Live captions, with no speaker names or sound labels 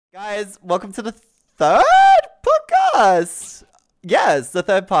Guys, welcome to the third podcast. Yes, the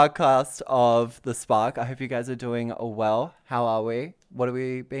third podcast of The Spark. I hope you guys are doing well. How are we? What have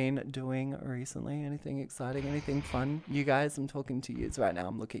we been doing recently? Anything exciting? Anything fun? You guys, I'm talking to yous right now.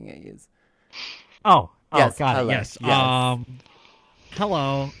 I'm looking at yous. Yes, got hello. it. Yes.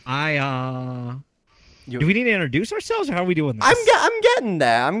 Hello. Do we need to introduce ourselves, or how are we doing this? I'm getting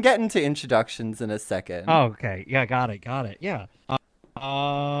there. I'm getting to introductions in a second. Oh, okay. Yeah, got it. Yeah.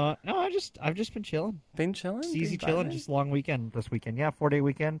 No, I've just been chilling. Been chilling? Just easy Been chilling. vibing? Just long weekend this weekend. Yeah, 4-day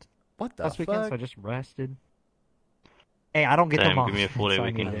weekend. What the Last fuck? weekend, so I just rested. Hey, I don't get them off. Give me a 4-day so I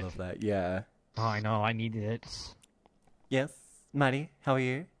weekend. need I it. love that. Yeah. Oh, I know. I needed it. Yes. Maddie, how are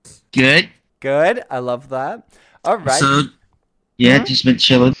you? Good. Good. I love that. All right. So, yeah, just been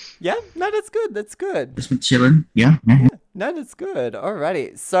chilling. Yeah, no, that's good. That's good. Just been chilling. Yeah. No, that's good.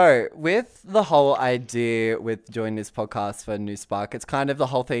 Alrighty. So, with the whole idea with joining this podcast for NewSpark, it's kind of the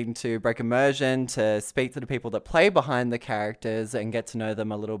whole thing to break immersion, to speak to the people that play behind the characters and get to know them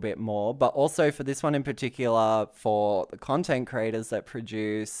a little bit more. But also for this one in particular, for the content creators that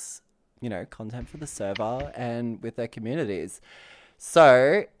produce, content for the server and with their communities.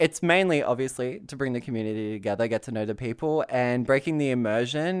 So it's mainly, obviously, to bring the community together, get to know the people, and breaking the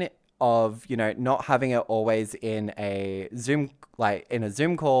immersion of, not having it always in a Zoom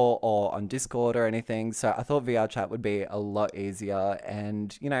call or on Discord or anything. So I thought VR chat would be a lot easier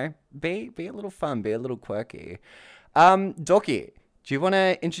and, be a little fun, be a little quirky. Dorky, do you want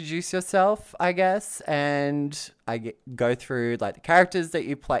to introduce yourself, I guess, and go through the characters that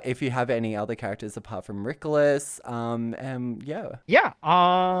you play, if you have any other characters apart from Ricolas, and yeah. Yeah.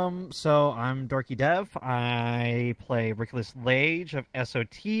 So I'm Dorky Dev. I play Ricolas Lage of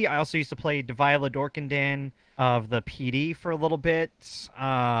SOT. I also used to play Devila Dorkenden of the PD for a little bit.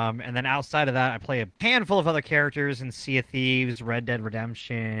 And then outside of that, I play a handful of other characters in Sea of Thieves, Red Dead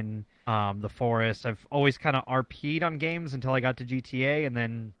Redemption, The Forest. I've always kind of RP'd on games until I got to GTA, and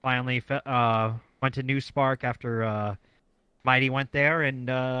then finally went to NewSpark after Mighty went there, and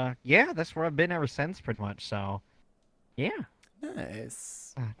yeah, that's where I've been ever since, pretty much. So, yeah.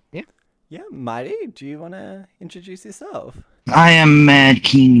 Nice. Yeah. Yeah, Mighty, do you want to introduce yourself? I am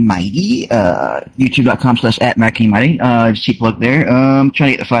MadKingMighty. YouTube.com/@MadKingMighty. Just keep a look there. Trying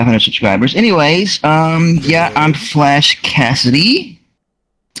to get to 500 subscribers. Anyways, yeah, I'm Flash Cassidy,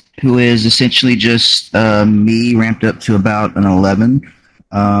 who is essentially just me ramped up to about an 11.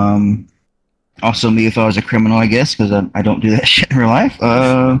 Also me if I was a criminal, I guess, because I don't do that shit in real life.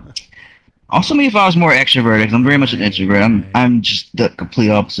 Also me if I was more extroverted, because I'm very much an introvert. I'm just the complete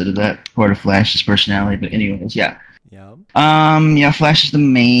opposite of that part of Flash's personality. But anyways, yeah. Yeah. Yeah, Flash is the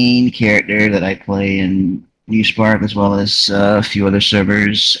main character that I play in NewSpark, as well as a few other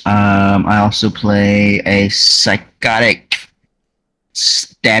servers. I also play a psychotic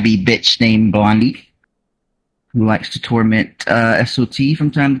stabby bitch named Blondie, who likes to torment SOT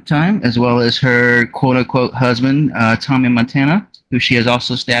from time to time, as well as her quote-unquote husband, Tommy Montana, who she has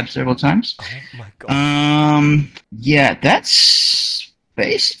also stabbed several times. Oh my god. Yeah, that's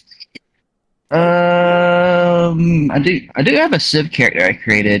basically. I do have a Civ character I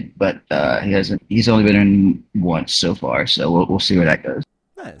created, but he's only been in once so far, so we'll see where that goes.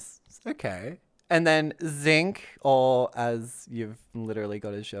 Nice. Okay. And then Zinc, or as you've literally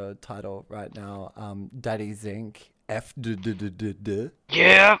got as your title right now, Daddy Zinc, F-D-D-D-D-D.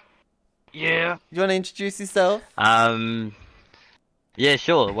 Yeah. You want to introduce yourself? Yeah,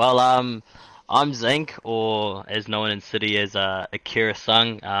 sure. Well, I'm Zinc, or as known in City as Akira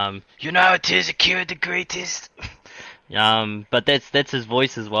Sung. It is Akira the greatest. But that's his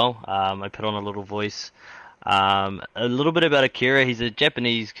voice as well. I put on a little voice. A little bit about Akira. He's a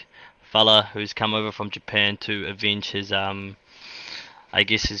Japanese fella who's come over from Japan to avenge his I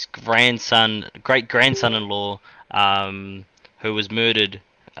guess his great grandson-in-law, who was murdered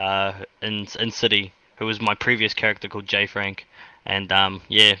in City, who was my previous character called J Frank, and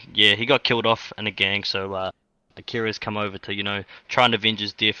yeah, he got killed off in a gang, so Akira's come over to try and avenge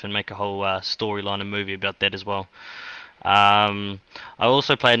his death and make a whole storyline and movie about that as well. I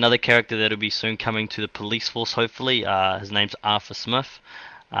also play another character that'll be soon coming to the police force, hopefully. His name's Arthur Smith.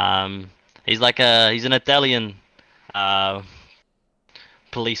 He's an Italian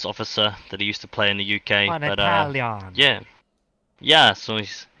police officer that he used to play in the UK. Italian. Yeah. So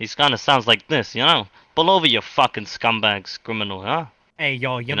he's kind of sounds like this, Pull over, you fucking scumbags, criminal, huh? Hey,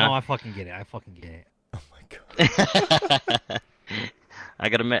 yo, you know, I fucking get it. Oh my god. I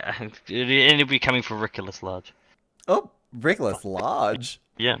gotta admit, it'll be coming for Ricolas Lage. Oh, Ricolas Lage.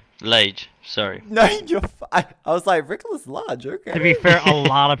 Yeah, Lage. Sorry. No, I was like, Ricolas Lage, okay. To be fair, a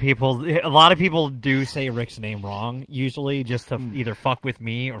lot of people do say Rick's name wrong, usually just to either fuck with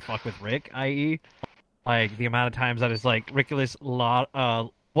me or fuck with Rick, i.e. like the amount of times that is like Ricolas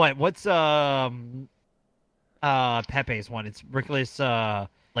what's Pepe's one? It's Ricolas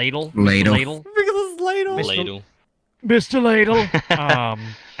Ladle. Ladle. Ricolas Ladle. Ladle. Mr. Ladle. And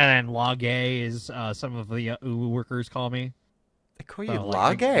then Lage is some of the workers call me. They call So, you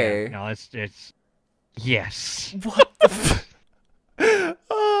like, Lage? no, it's yes. What the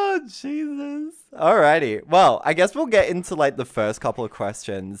Oh, Jesus. Alrighty. Well, I guess we'll get into like the first couple of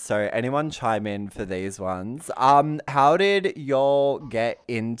questions. So anyone chime in for these ones. How did y'all get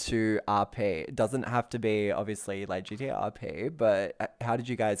into RP? It doesn't have to be obviously like GTA RP, but how did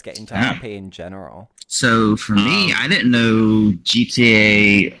you guys get into RP in general? So for me, I didn't know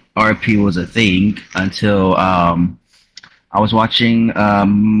GTA RP was a thing until I was watching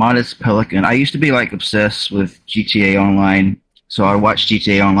Modest Pelican. I used to be like obsessed with GTA Online. So I watched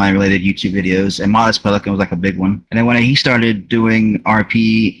GTA Online related YouTube videos, and Modest Pelican was like a big one. And then when he started doing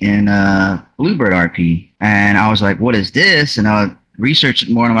RP in Bluebird RP, and I was like, "What is this?" And I researched it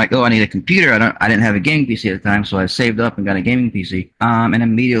more, and I'm like, "Oh, I need a computer." I didn't have a gaming PC at the time, so I saved up and got a gaming PC. And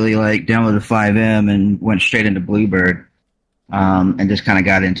immediately like downloaded FiveM and went straight into Bluebird, and just kind of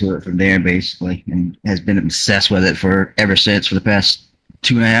got into it from there basically, and has been obsessed with it for ever since for the past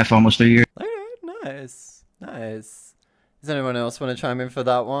 2.5, almost 3 years. Okay, nice. Does anyone else want to chime in for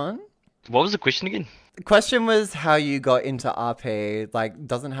that one? What was the question again? The question was how you got into RP. Like,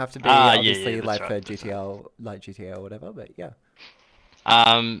 doesn't have to be Yeah, obviously that's like right, for GTL, like GTA or whatever. But yeah.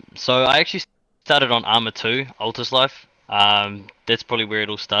 So I actually started on Arma 2, Altus Life. That's probably where it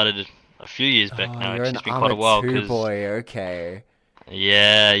all started a few years back now. You're Actually, an it's been quite a while. Arma 2 'Cause- boy. Okay.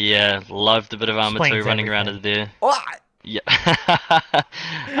 Yeah, loved a bit of Arma 2 Explains running around everything. as there. What? Yeah,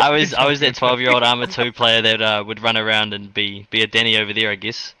 I was that 12-year-old Arma 2 player that would run around and be a Danny over there, I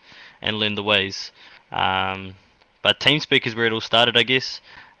guess, and learn the ways. But TeamSpeak is where it all started, I guess,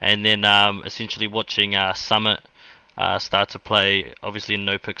 and then essentially watching Summit start to play, obviously in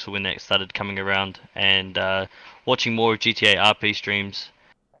NoPixel when that started coming around, and watching more of GTA RP streams,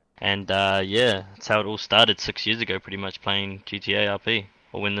 and yeah, that's how it all started 6 years ago, pretty much playing GTA RP,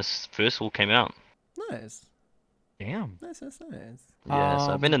 or when this first all came out. Nice. Damn. Nice. Yeah,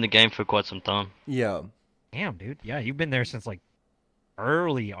 so I've been in the game for quite some time. Yeah. Damn, dude. Yeah, you've been there since like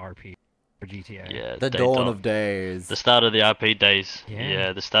early RP for GTA. Yeah, The day dawn dot. of days. The start of the RP days. Yeah.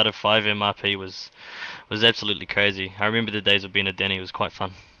 Yeah, the start of FiveM RP was absolutely crazy. I remember the days of being a Denny. It was quite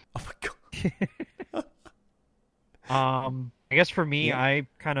fun. Oh my god. I guess for me, Yeah. I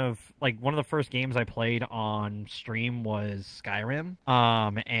kind of like one of the first games I played on stream was Skyrim.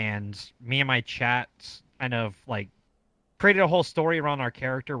 And me and my chat kind of like created a whole story around our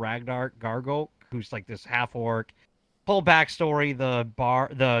character Ragnar Gargok, who's like this half orc. Whole backstory: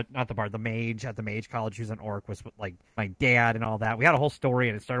 the mage at the mage college who's an orc was like my dad and all that. We had a whole story,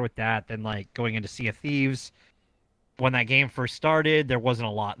 and it started with that. Then like going into Sea of Thieves. When that game first started, there wasn't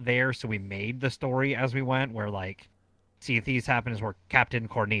a lot there, so we made the story as we went. Where like Sea of Thieves happened is where Captain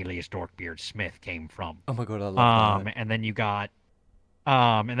Cornelius Dorkbeard Smith came from. Oh my god, I love that. And then you got,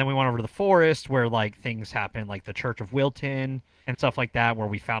 and then we went over to the forest where like things happened, like the Church of Wilton and stuff like that, where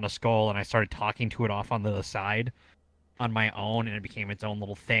we found a skull and I started talking to it off on the side on my own, and it became its own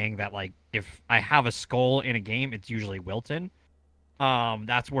little thing that like if I have a skull in a game, it's usually Wilton.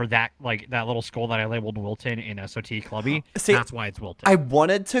 That's where that little skull that I labeled Wilton in SOT Clubby. See, that's why it's Wilton. I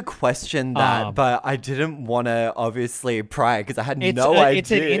wanted to question that, but I didn't want to obviously pry because I had no idea. It's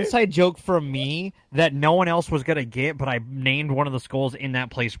an inside joke from me that no one else was gonna get, but I named one of the skulls in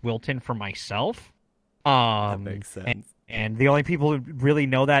that place Wilton for myself. That makes sense. And the only people who really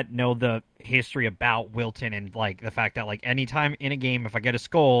know the history about Wilton and like the fact that like anytime in a game, if I get a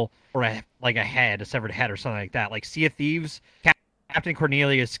skull or a severed head or something like that, like Sea of Thieves, Captain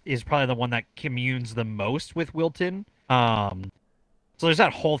Cornelius is probably the one that communes the most with Wilton. So there's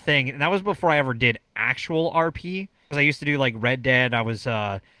that whole thing, and that was before I ever did actual RP. Because I used to do like Red Dead. I was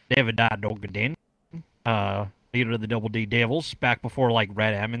David Dogadin, leader of the Double D Devils, back before like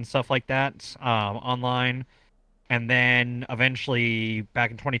Red M and stuff like that, online. And then eventually,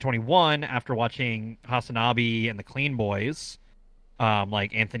 back in 2021, after watching Hasanabi and the Clean Boys,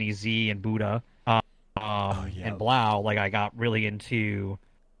 like Anthony Z and Buddha, and Blau, like I got really into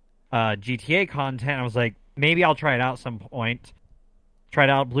GTA content. I was like, maybe I'll try it out some point. Tried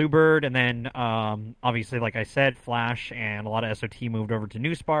out Bluebird, and then obviously, like I said, Flash and a lot of SOT moved over to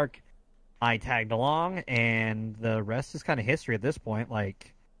NewSpark. I tagged along, and the rest is kind of history at this point.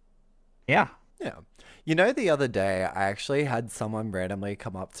 Like, yeah. Yeah. You know, the other day, I actually had someone randomly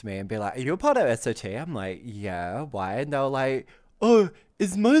come up to me and be like, "Are you a part of SOT?" I'm like, "Yeah, why?" And they were like, "Oh,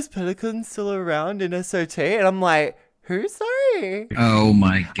 is Most Pelican still around in SOT?" And I'm like, "Who? Sorry." Oh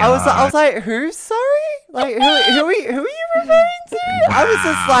my I was god. like, "Who? Sorry? Like, who are you referring to?" I was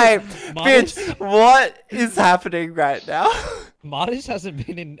just like, Modest? "Bitch, what is happening right now?" Modest hasn't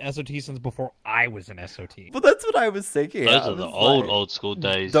been in SOT since before I was in SOT. Well, that's what I was thinking. Those I are the was old, like, old school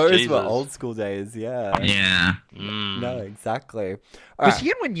days. Those Jesus. were old school days, yeah. Yeah. No, exactly. Was Alright. he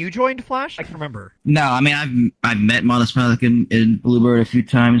in when you joined Flash? I can remember. No, I mean I've met Modest Pelican in Bluebird a few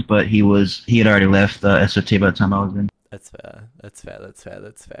times, but he had already left SOT by the time I was in. That's fair. That's fair. That's fair.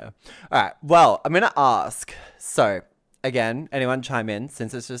 That's fair. All right. Well, I'm going to ask. So, again, anyone chime in,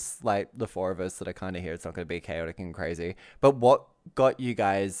 since it's just like the four of us that are kind of here. It's not going to be chaotic and crazy. But what got you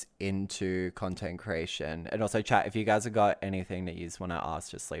guys into content creation? And also, chat, if you guys have got anything that you just want to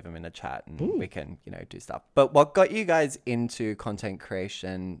ask, just leave them in the chat and we can, do stuff. But what got you guys into content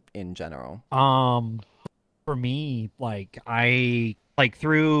creation in general? For me,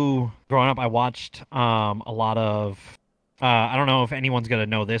 through growing up, I watched a lot of I don't know if anyone's gonna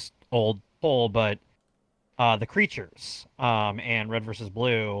know this old poll, but The Creatures and Red versus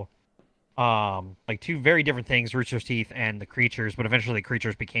Blue, two very different things, Rooster's Teeth and The Creatures, but eventually The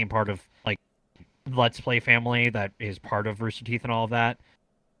Creatures became part of Let's Play family that is part of Rooster Teeth and all of that.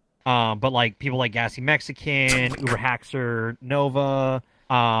 But people like Gassy Mexican, Uber Haxer, Nova,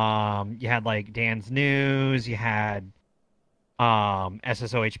 you had Dan's News, you had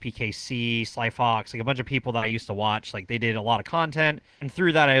SSOHPKC, Sly Fox, a bunch of people that I used to watch. They did a lot of content, and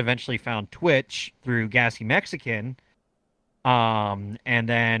through that I eventually found Twitch through Gassy Mexican. And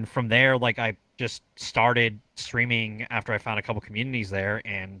then from there, I just started streaming after I found a couple communities there,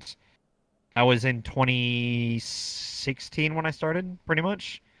 and I was in 2016 when I started, pretty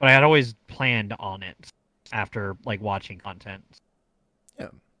much. But I had always planned on it after watching content. Yeah.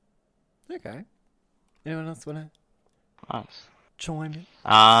 Okay. Anyone else want to Nice. chime in?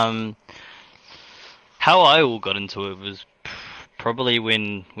 How I all got into it was probably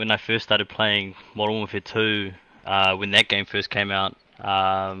when I first started playing Modern Warfare 2. When that game first came out,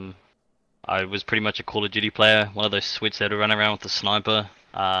 I was pretty much a Call of Duty player, one of those swits that would run around with the sniper,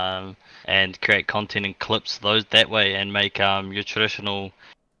 and create content and clips that way, and make your traditional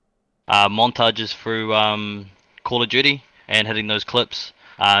montages through Call of Duty and hitting those clips,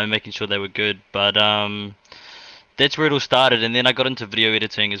 and making sure they were good. But that's where it all started, and then I got into video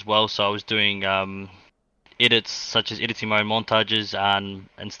editing as well. So I was doing edits such as editing my own montages, and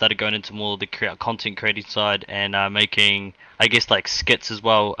started going into more of the content creating side, and making, I guess, skits as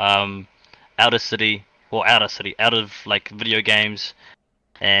well, out of video games,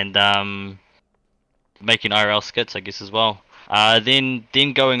 and making IRL skits, I guess, as well. Then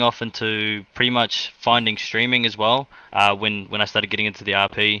going off into pretty much finding streaming as well. When I started getting into the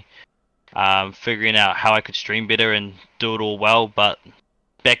RP, figuring out how I could stream better and do it all well. But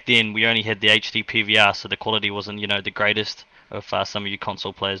back then we only had the HD PVR, so the quality wasn't, the greatest. If some of you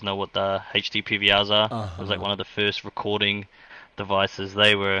console players know what the HD PVRs are, it was one of the first recording devices.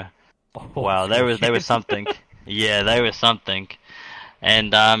 They were, wow, they were something. Yeah, they were something.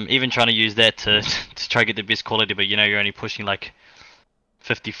 And even trying to use that to try to get the best quality, but you're only pushing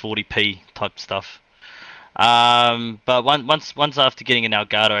 50-40p type stuff. But once after getting an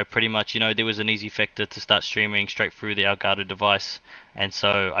Elgato, I pretty much, there was an easy factor to start streaming straight through the Elgato device, and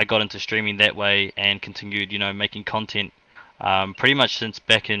so I got into streaming that way and continued, making content, pretty much since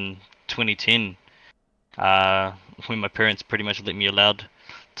back in 2010, when my parents pretty much let me allowed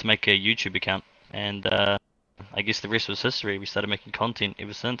to make a YouTube account, and I guess the rest was history. We started making content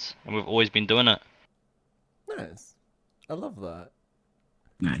ever since, and we've always been doing it. Nice. I love that.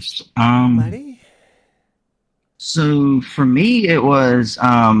 Nice. Mighty? So for me, it was,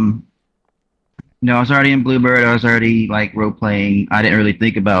 I was already in Bluebird. I was already role playing. I didn't really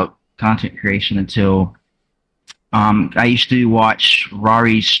think about content creation until I used to watch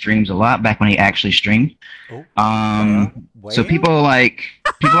Rari's streams a lot back when he actually streamed. Oh. So people knew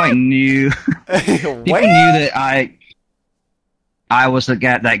people knew that I was that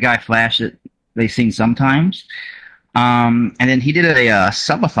guy Flash that they seen sometimes. And then he did a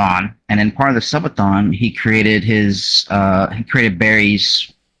subathon, and then part of the subathon, he created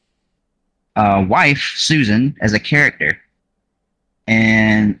Barry's wife, Susan, as a character.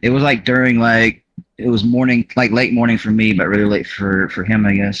 And it was during it was morning, late morning for me, but really late for him,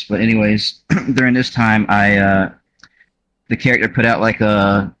 I guess. But anyways, during this time, the character put out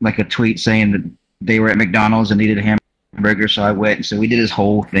a tweet saying that they were at McDonald's and needed a hamburger, so I went. So we did this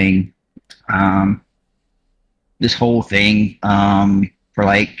whole thing. For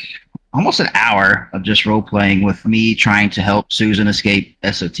almost an hour of just role playing with me trying to help Susan escape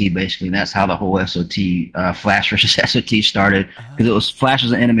SOT. Basically, and that's how the whole SOT Flash versus SOT started, because it was Flash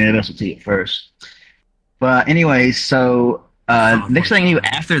was an enemy of SOT at first. But anyways, so next thing I knew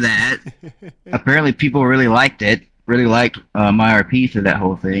after that, apparently people really liked it. Really liked my RP through that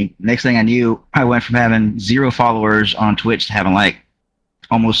whole thing. Next thing I knew, I went from having 0 followers on Twitch to having like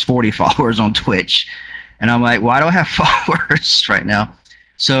almost 40 followers on Twitch. And I'm like, well, I don't have followers right now.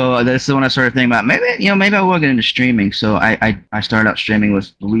 So that's when I started thinking about maybe I will get into streaming. So I started out streaming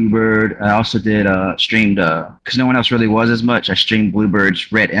with Bluebird. I also did streamed because no one else really was as much. I streamed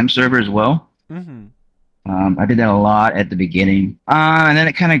Bluebird's Red M server as well. Mm-hmm. I did that a lot at the beginning, and then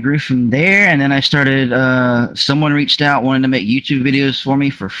it kind of grew from there. And then I started. Someone reached out, wanted to make YouTube videos for me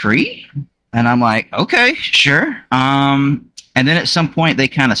for free, and I'm like, okay, sure. And then at some point they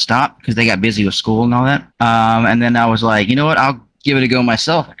kind of stopped because they got busy with school and all that. And then I was like, you know what? I'll give it a go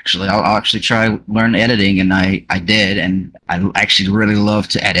myself. Actually, I'll actually try learn editing, and I did, and I actually really love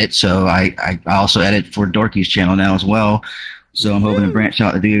to edit. So I also edit for Dorky's channel now as well. So I'm hoping to branch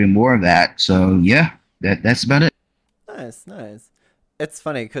out to do even more of that. So yeah. That's about it. Nice. It's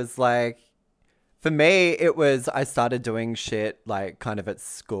funny because, like, for me, it was I started doing shit, like, kind of at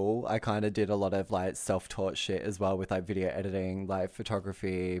school. I kind of did a lot of, like, self-taught shit as well with, like, video editing, like,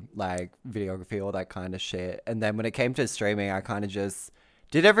 photography, like, videography, all that kind of shit. And then when it came to streaming, I kind of just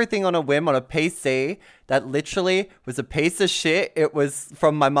did everything on a whim on a PC that literally was a piece of shit. It was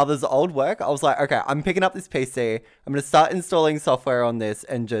from my mother's old work. I was like, okay, I'm picking up this PC. I'm going to start installing software on this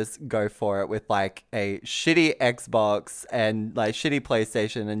and just go for it with like a shitty Xbox and like shitty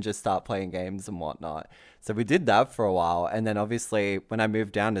PlayStation and just start playing games and whatnot. So we did that for a while. And then obviously when I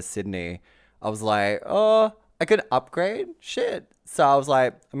moved down to Sydney, I was like, oh, I could upgrade shit. So I was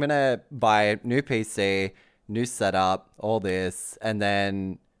like, I'm going to buy a new PC, new setup, all this, and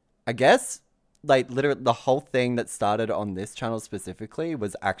then I guess like literally the whole thing that started on this channel specifically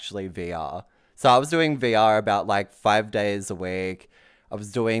was actually VR. So I was doing VR about like 5 days a week. I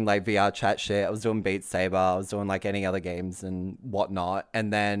was doing like VR chat shit. I was doing Beat Saber. I was doing like any other games and whatnot.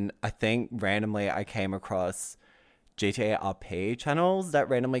 And then I think randomly I came across GTA RP channels that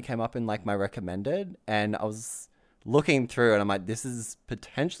randomly came up in like my recommended, and I was looking through and I'm like, this is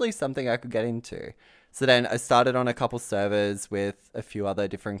potentially something I could get into. So then I started on a couple servers with a few other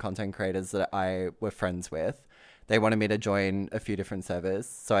different content creators that I were friends with. They wanted me to join a few different servers,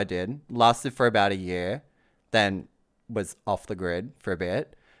 so I did. Lasted for about a year, then was off the grid for a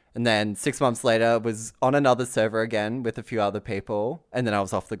bit. And then 6 months later was on another server again with a few other people, and then I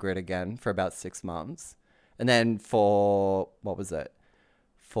was off the grid again for about 6 months. And then for, what was it?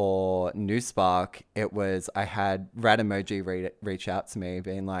 For NewSpark, it was, I had Rad Emoji reach out to me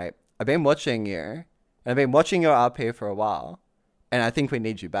being like, I've been watching you. I've been watching your RP for a while, and I think we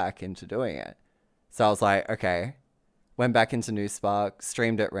need you back into doing it. So I was like, okay. Went back into NewSpark,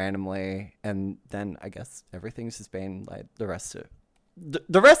 streamed it randomly, and then I guess everything's just been like the rest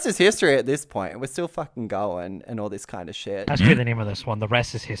is history at this point. We're still fucking going and all this kind of shit. That's the name of this one. The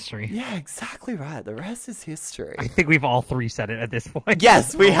rest is history. Yeah, exactly right. The rest is history. I think we've all three said it at this point.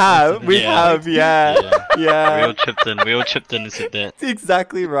 Yes, we have. We have. Yeah. We all chipped in and said that. That's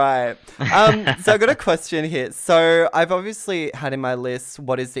exactly right. So I got a question here. So I've obviously had in my list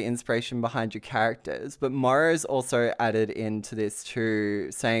what is the inspiration behind your characters, but Morrow's also added into this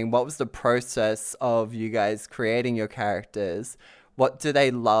too, saying what was the process of you guys creating your characters? What do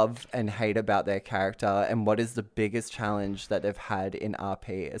they love and hate about their character? And what is the biggest challenge that they've had in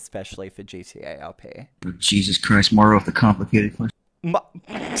RP, especially for GTA RP? Jesus Christ, more of the complicated question.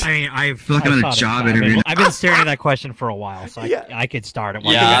 I mean, I feel like I'm on a job interview. I've been staring at that question for a while, so Yeah. I could start it.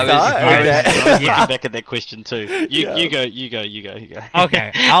 Yeah, I was looking back at that question too. You go.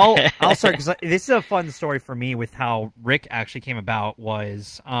 Okay, I'll start because this is a fun story for me with how Rick actually came about.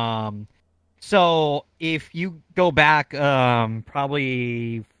 Was so if you go back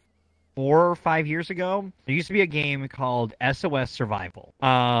probably 4 or 5 years ago, there used to be a game called SOS Survival,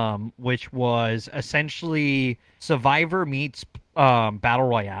 which was essentially Survivor meets Battle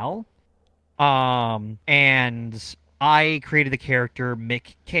Royale. And I created the character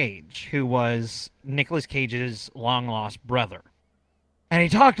Mick Cage, who was Nicolas Cage's long-lost brother. And he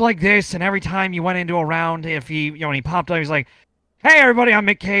talked like this, and every time you went into a round, if he, when he popped up, he was like, "Hey everybody, I'm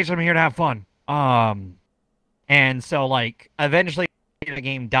Mick Cage, I'm here to have fun." And so like eventually the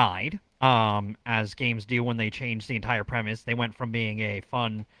game died, as games do when they change the entire premise. They went from being a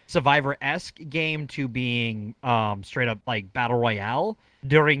fun Survivor-esque game to being straight up like Battle Royale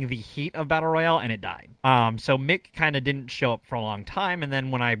during the heat of Battle Royale, and it died. So Mick kind of didn't show up for a long time, and then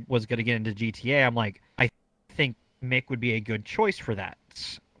when I was going to get into GTA, I'm like, I think Mick would be a good choice for that.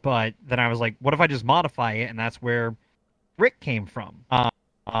 but then I was like, what if I just modify it? And that's where Rick came from.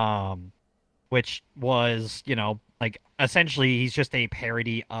 Which was, you know, like, essentially he's just a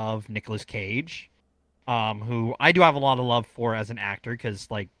parody of Nicolas Cage, who I do have a lot of love for as an actor, because,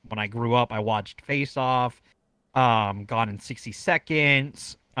 like, when I grew up, I watched Face Off, Gone in 60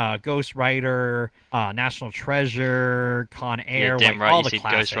 Seconds, Ghost Rider, National Treasure, Con Air, Yeah, damn like, right, all you the said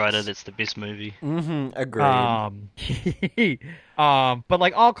classics. Ghost Rider, that's the best movie. Agreed. But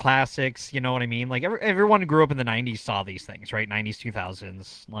like all classics, you know what I mean? Like everyone who grew up in the 90s saw these things, right? 90s,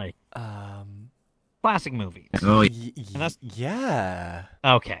 2000s, like classic movies. Oh, And that's yeah.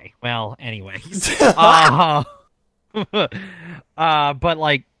 okay. Well, anyways. But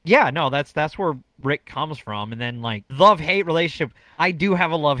like, yeah, no, that's where Rick comes from. And then like love-hate relationship. I do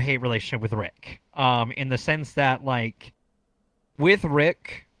have a love-hate relationship with Rick. In the sense that like with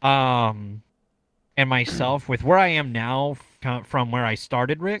Rick, and myself, with where I am now from where I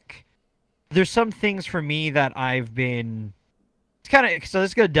started Rick, there's some things for me that I've been kind of, so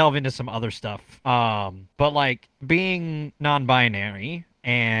this is gonna delve into some other stuff. But like being non-binary,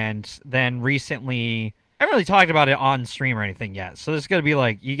 and then recently, I haven't really talked about it on stream or anything yet. So this is gonna be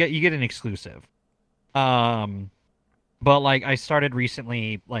like you get an exclusive. But like I started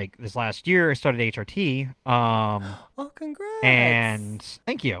recently, like this last year, I started HRT. Oh, congrats! And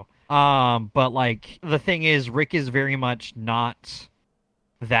thank you. But like the thing is, Rick is very much not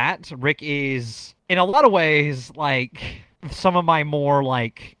that. Rick is in a lot of ways like some of my more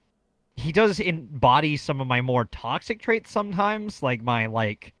like, he does embody some of my more toxic traits sometimes, like my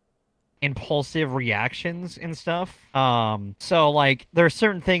like impulsive reactions and stuff. So like there are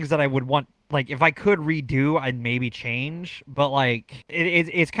certain things that I would want, like if I could redo, I'd maybe change, but like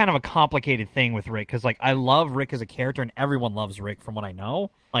it's kind of a complicated thing with Rick, because like I love Rick as a character and everyone loves Rick from what I know.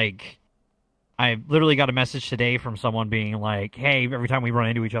 Like I literally got a message today from someone being like, hey, every time we run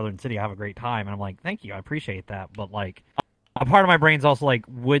into each other in city, I have a great time. And I'm like, thank you, I appreciate that. But like a part of my brain's also like,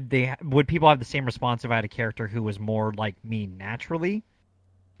 would people have the same response if I had a character who was more like me naturally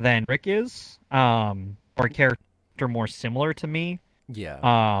than Rick is? Or a character more similar to me?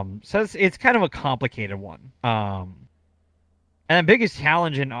 Yeah. So it's kind of a complicated one. And the biggest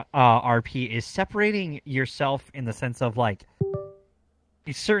challenge in RP is separating yourself in the sense of like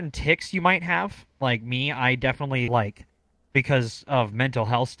certain tics you might have. Like me, I definitely like, because of mental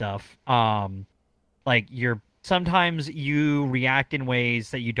health stuff, like sometimes you react in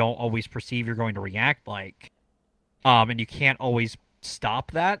ways that you don't always perceive you're going to react like, and you can't always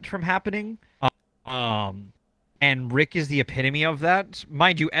stop that from happening. And Rick is the epitome of that.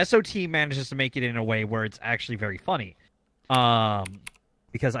 Mind you, SOT manages to make it in a way where it's actually very funny.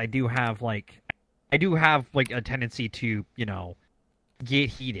 Because I do have like a tendency to, you know, get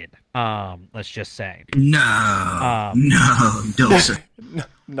heated. Let's just say. no, don't say.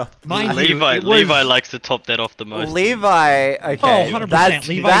 No. Mind you, Levi likes to top that off the most. Levi, okay, Oh, 100%. that's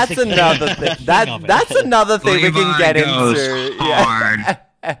Levi's the another king thing. That's another thing we can get goes into. hard.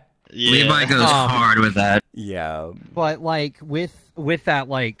 Yeah. Levi goes hard with that. Yeah. But like with that,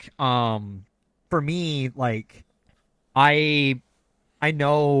 like for me, like I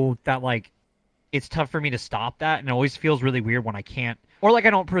know that like it's tough for me to stop that, and it always feels really weird when I can't, or like I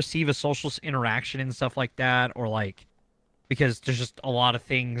don't perceive a social interaction and stuff like that, or like because there's just a lot of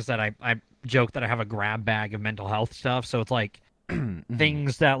things that I joke that I have a grab bag of mental health stuff, so it's like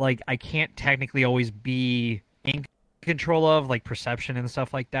things that like I can't technically always be in control of, like perception and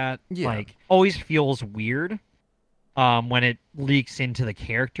stuff like that. Yeah. Like always feels weird when it leaks into the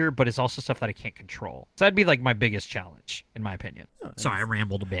character, but it's also stuff that I can't control. So that'd be like my biggest challenge, in my opinion. Sorry, I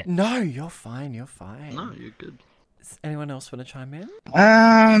rambled a bit. No, you're fine. You're fine. No, you're good. Does anyone else want to chime in?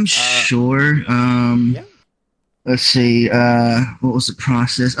 Sure. Yeah. Let's see. What was the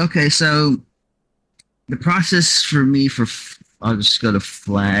process? Okay, so the process for me I'll just go to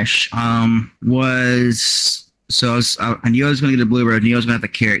Flash. Was so I knew I was going to get a Blu-ray. I knew I was going to have the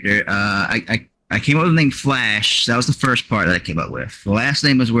character. I came up with the name Flash. That was the first part that I came up with. The last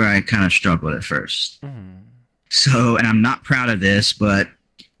name was where I kind of struggled at first. So, and I'm not proud of this, but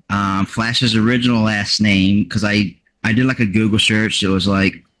Flash's original last name, because I did like a Google search. It was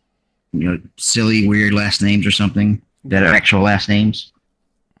like, you know, silly, weird last names or something that are actual last names.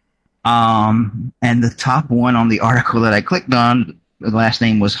 And the top one on the article that I clicked on, the last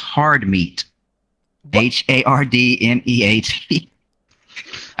name was Hardmeat. Hardmeat.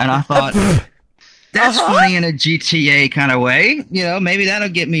 And I thought, that's funny in a GTA kind of way. You know, maybe that'll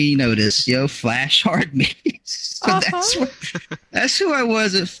get me noticed. You know, Flash Hardmeat. So that's who I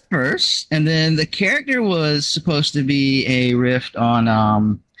was at first. And then the character was supposed to be a riff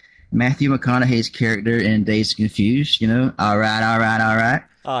on Matthew McConaughey's character in Dazed and Confused. You know, all right.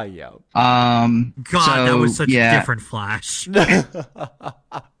 Oh, yeah. God, that was so, such yeah. a different Flash.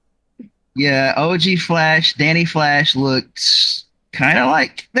 Yeah, OG Flash, Danny Flash looked kind of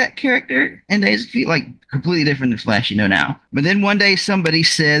like that character in Days of Future, like completely different than Flash you know now. But then one day somebody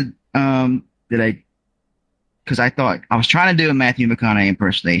said because I thought I was trying to do a Matthew McConaughey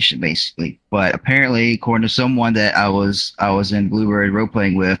impersonation basically, but apparently according to someone that I was in Bluebird role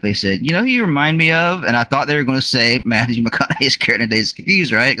playing with, they said, you know who you remind me of? And I thought they were going to say Matthew McConaughey's character in Days of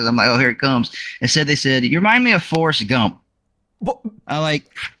Confused, right? Because I'm like, oh, here it comes. Instead, they said, you remind me of Forrest Gump. I'm like,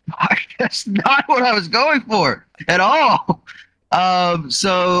 that's not what I was going for at all.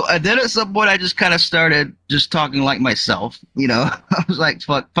 So then at some point I just kind of started just talking like myself, you know. I was like,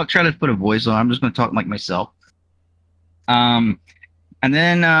 fuck, trying to put a voice on. I'm just going to talk like myself. And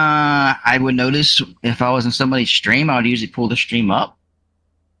then I would notice if I was in somebody's stream, I would usually pull the stream up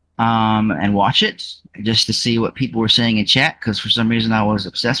and watch it just to see what people were saying in chat, because for some reason I was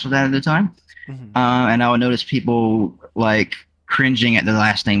obsessed with that at the time. Mhm. And I would notice people like cringing at the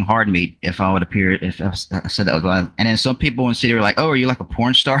last name Hardmeat if I would appear, if I said that was live. And then some people in the city were like, oh, are you like a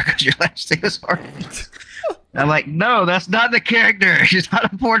porn star because your last name is Hardmeat? I'm like, no, that's not the character. She's not a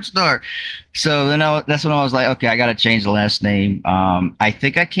porn star. So then that's when I was like, okay, I got to change the last name. I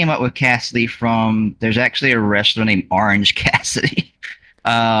think I came up with Cassidy from, there's actually a wrestler named Orange Cassidy,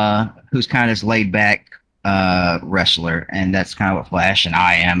 who's kind of this laid back wrestler. And that's kind of what Flash and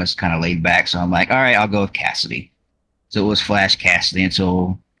I am, is kind of laid back. So I'm like, all right, I'll go with Cassidy. So it was Flash Cassidy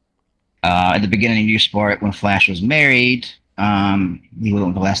until at the beginning of NewSpark when Flash was married. He went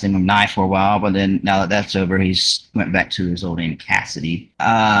with the last name of Nye for a while, but then now that that's over, he's went back to his old name Cassidy.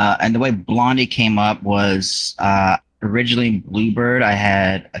 And the way Blondie came up was originally in Bluebird, I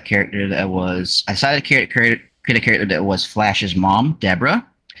had a character that was, I decided to create a character that was Flash's mom, Deborah,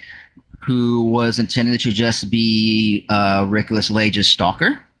 who was intended to just be Ricolas Lage's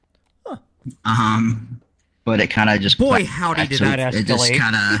stalker. But it kind of just Boy, howdy did that escalate. It just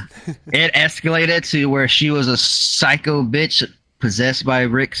kind of it escalated to where she was a psycho bitch possessed by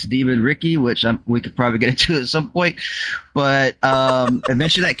Rick's demon Ricky, which we could probably get into at some point. But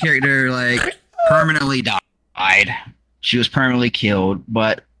eventually, that character like permanently died. She was permanently killed.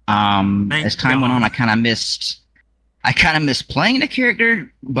 But as time went on, I kind of missed playing the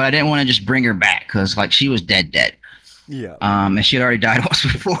character, but I didn't want to just bring her back because like she was dead. Yeah. And she had already died once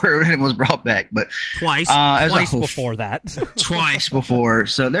before and was brought back, but Twice before that. Twice before.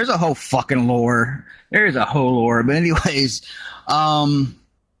 So there's a whole fucking lore. There's a whole lore. But anyways,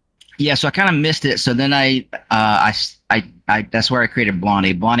 yeah. So I kind of missed it. So then I that's where I created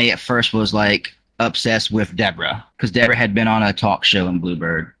Blondie. Blondie at first was like obsessed with Deborah because Deborah had been on a talk show in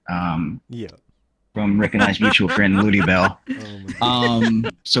Bluebird. Yeah. From recognized mutual friend Moody Bell.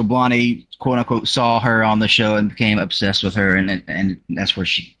 So Blondie, quote unquote, saw her on the show and became obsessed with her, and that's where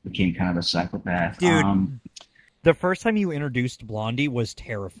she became kind of a psychopath. Dude, the first time you introduced Blondie was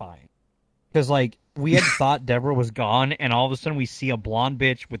terrifying. Because, like, we had thought Deborah was gone, and all of a sudden we see a blonde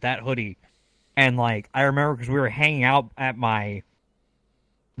bitch with that hoodie. And, like, I remember because we were hanging out at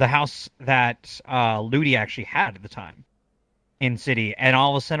the house that Ludi actually had at the time in City, and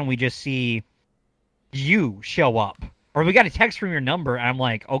all of a sudden we just see you show up. Or we got a text from your number, and I'm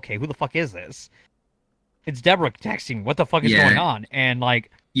like, okay, who the fuck is this? It's Deborah texting me. What the fuck is going on? And,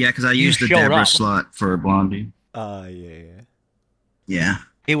 like, yeah, because I used the Deborah slot for Blondie. Yeah.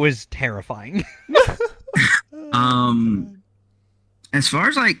 It was terrifying. As far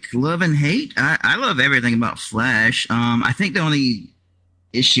as, like, love and hate, I love everything about Flash. I think the only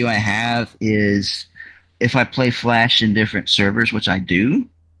issue I have is if I play Flash in different servers, which I do,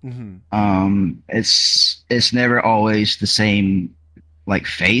 it's never always the same like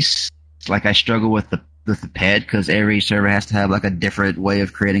face. Like I struggle with the ped because every server has to have like a different way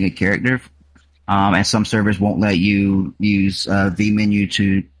of creating a character, and some servers won't let you use V menu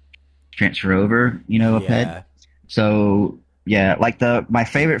to transfer over, you know, a ped. So yeah, like my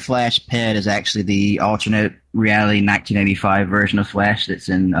favorite Flash ped is actually the alternate reality 1985 version of Flash that's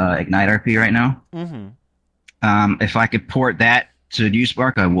in Ignite RP right now. If I could port that to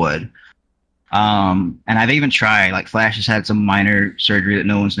NewSpark, I would. And I've even tried, like Flash has had some minor surgery that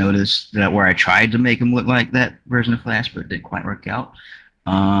no one's noticed, where I tried to make him look like that version of Flash, but it didn't quite work out.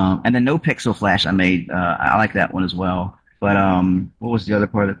 And then No Pixel Flash I made, I like that one as well. But what was the other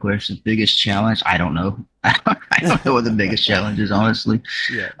part of the question? Biggest challenge? I don't know. I don't know what the biggest challenge is, honestly.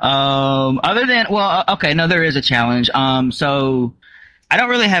 Other than, well, okay, no, there is a challenge. So I don't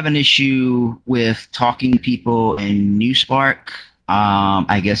really have an issue with talking to people in NewSpark.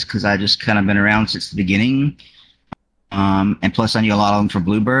 I guess because I just kind of been around since the beginning. And plus I knew a lot of them from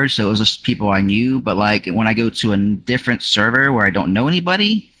Bluebird, so it was just people I knew. But like when I go to a different server where I don't know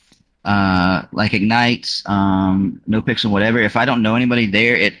anybody, like Ignite, No Pixel, whatever, if I don't know anybody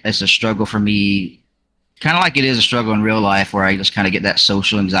there, it's a struggle for me. Kind of like it is a struggle in real life where I just kind of get that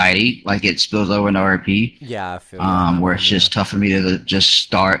social anxiety, like it spills over into RP. Yeah, I feel that Where one, it's just tough for me to just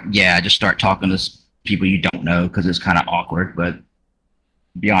start talking to people you don't know because it's kind of awkward. But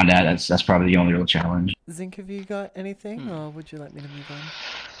beyond that, that's probably the only real challenge. Zinc, have you got anything, or would you like me to move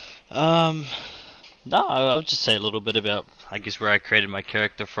on? No, I'll just say a little bit about, I guess, where I created my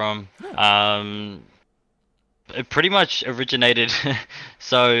character from. It pretty much originated.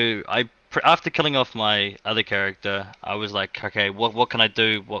 So after killing off my other character, I was like, okay, what can I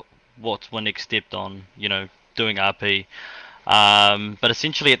do? What's my next step on, doing RP? But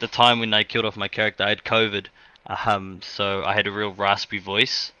essentially at the time when I killed off my character, I had COVID. So I had a real raspy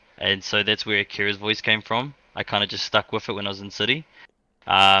voice, and so that's where Akira's voice came from. I kind of just stuck with it when I was in city,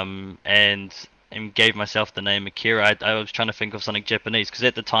 and gave myself the name Akira. I was trying to think of something Japanese, because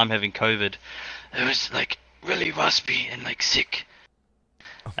at the time having COVID, it was like really raspy and like sick.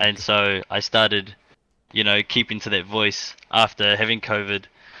 And so I started, keeping to that voice after having COVID.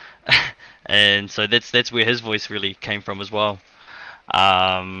 And so that's where his voice really came from as well.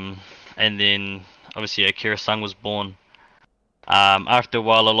 And then obviously Akira Sung was born. After a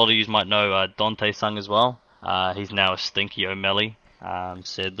while, a lot of you might know Dante Sung as well. He's now a Stinky O'Malley,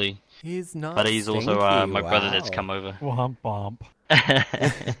 sadly. He's not. But he's also stinky, my brother that's wow. come over. Womp womp.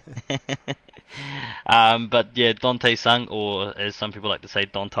 But yeah, Dante Sung, or as some people like to say,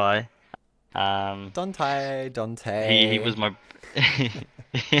 Dante. Dante. He was my.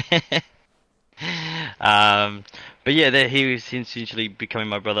 But yeah, he was essentially becoming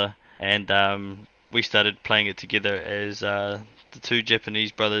my brother, and we started playing it together as the two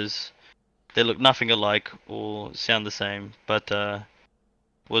Japanese brothers. They look nothing alike or sound the same, but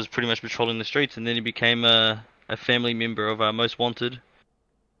was pretty much patrolling the streets, and then he became a family member of our Most Wanted,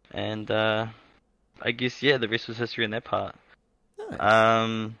 and I guess the rest was history in that part.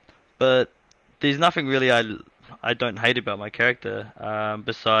 Nice. But there's nothing really I don't hate about my character,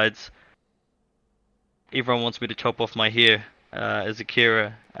 besides everyone wants me to chop off my hair as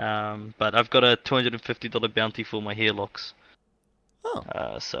Akira, but I've got a $250 bounty for my hair locks.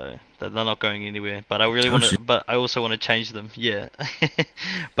 Oh. So they're not going anywhere. But I really want to. But I also want to change them. Yeah.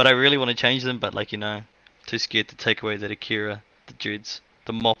 But I really want to change them. But too scared to take away that Akira, the dreads,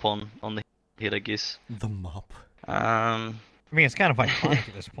 the mop on the head, I guess. The mop. I mean, it's kind of iconic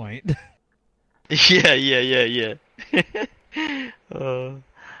at this point. Yeah.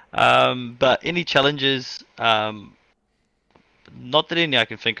 But any challenges? Not that any I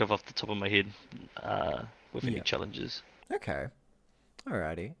can think of off the top of my head. With any challenges. Okay.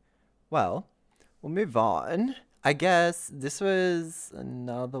 Alrighty. Well, we'll move on. I guess this was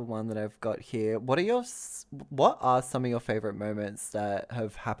another one that I've got here. What are some of your favorite moments that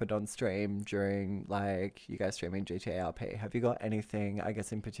have happened on stream during you guys streaming GTA RP? Have you got anything, I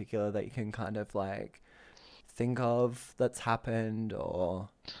guess, in particular that you can kind of think of that's happened, or?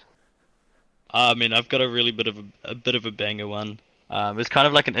 I mean, I've got a really bit of a banger one. It's kind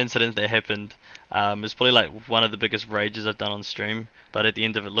of like an incident that happened. It's probably like one of the biggest rages I've done on stream. But at the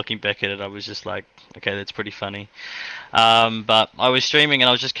end of it, looking back at it, I was just like, okay, that's pretty funny. But I was streaming and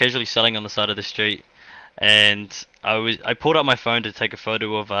I was just casually selling on the side of the street, and I pulled out my phone to take a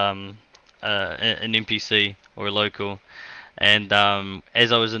photo of an NPC or a local, and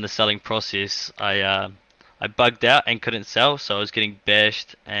as I was in the selling process, I bugged out and couldn't sell, so I was getting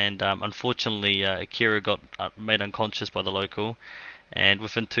bashed, and unfortunately Akira got made unconscious by the local, and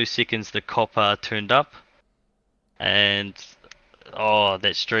within 2 seconds the cop turned up, and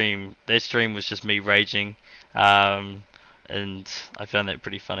that stream was just me raging, and I found that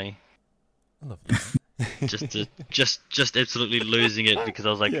pretty funny. I love that. just absolutely losing it, because I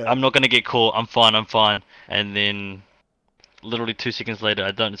was like, I'm not gonna get caught, I'm fine, and then literally 2 seconds later,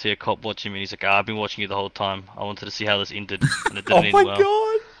 I don't see a cop watching me. He's like, I've been watching you the whole time. I wanted to see how this ended, and it didn't end well.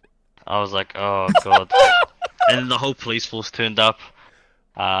 God! I was like, oh god. And then the whole police force turned up.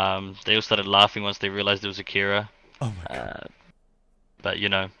 They all started laughing once they realized it was Akira. Oh my god. But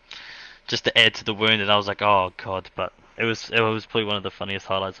just to add to the wound, and I was like, oh god. But it was probably one of the funniest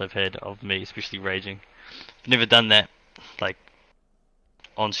highlights I've had of me, especially raging. I've never done that,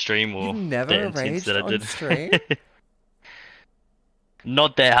 on stream or You never raged that I on did. stream?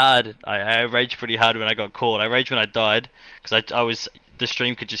 Not that hard. I raged pretty hard when I got caught. I raged when I died, because the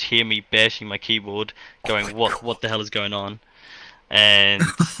stream could just hear me bashing my keyboard, going, what the hell is going on? And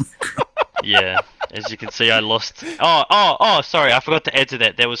yeah, As you can see, I lost. Oh! Sorry, I forgot to add to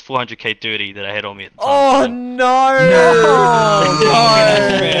that. There was 400k dirty that I had on me at the time. Oh so- no!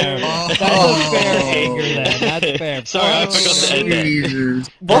 That's fair. Oh. That's a fair anger then. That's fair. Sorry, I forgot to add that. Jesus.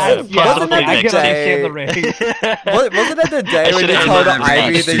 Wasn't Probably it I the get day? the rage. Wasn't it the day I when you should've told ended that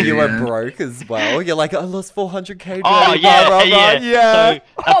Ivy race, that you were yeah. broke as well? You're like, I lost 400k. Oh dirty, yeah, blah, blah, blah. yeah. So,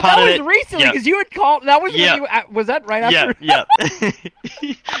 Oh, a part that of was it- recently yeah. because you had called. That was Yeah. when you was that right after? Yeah.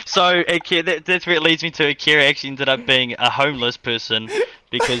 So Akira, that's where it leads me to. Akira actually ended up being a homeless person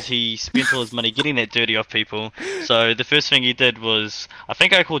because he spent all his money getting that dirty off people. So the first thing he did was, I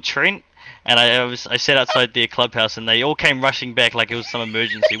think I called Trent, and I sat outside their clubhouse, and they all came rushing back like it was some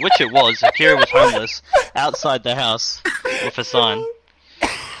emergency, which it was. Akira was homeless outside the house with a sign.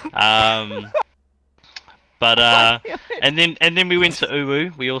 And then we went to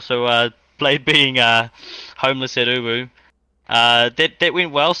Uwu. We also played being homeless at Uwu. That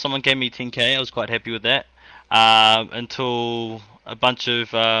went well. Someone gave me 10k. I was quite happy with that. Until a bunch of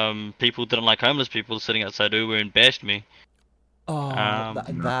people didn't like homeless people sitting outside Uwu and bashed me. Oh,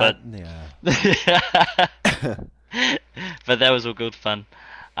 but- yeah. But that was all good fun.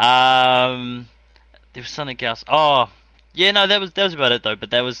 There was something else. Oh, yeah, no, that was about it though.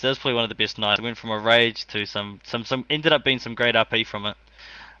 But that was probably one of the best nights. I went from a rage to some ended up being some great RP from it.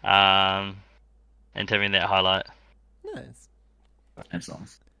 And having that highlight. Nice. That's awesome.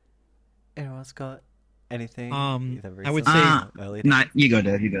 Anyone else got anything? either I would recently say- or early Not you go,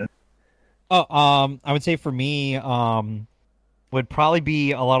 Dev. You go. Oh, I would say for me, would probably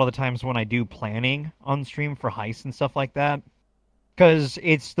be a lot of the times when I do planning on stream for heists and stuff like that. Because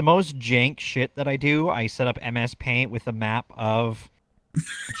it's the most jank shit that I do. I set up MS Paint with a map of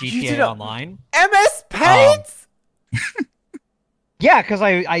You GTA did a- Online. MS Paint? Yeah, because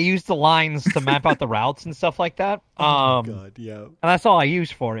I use the lines to map out the routes and stuff like that. Oh my god, yeah. And that's all I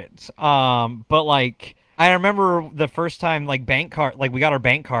use for it. But like, I remember the first time, like, bank card, like, we got our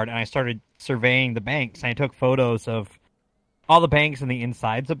bank card, and I started surveying the banks, and I took photos of all the banks and the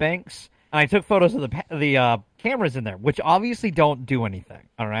insides of banks, and I took photos of the cameras in there, which obviously don't do anything.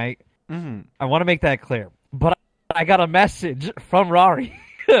 All right, I want to make that clear. But I got a message from Rari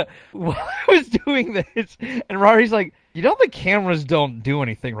while I was doing this, and Rari's like, "You know the cameras don't do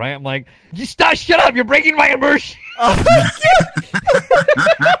anything, right?" I'm like, shut up! You're breaking my immersion."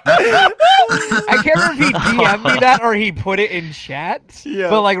 I can't remember if he DM'd me that or he put it in chat. Yeah.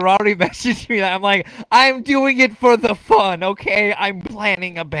 But like Roddy messaged me that. I'm like, I'm doing it for the fun, okay? I'm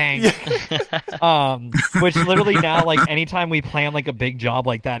planning a bank. Which literally now, like, anytime we plan like a big job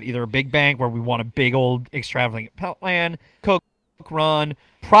like that, either a big bank where we want a big old extravagant plan, coke run,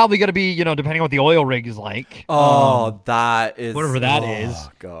 probably gonna be, you know, depending on what the oil rig is like. Oh, that is whatever that is.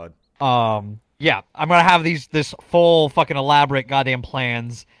 Oh god. Yeah, I'm gonna have this full fucking elaborate goddamn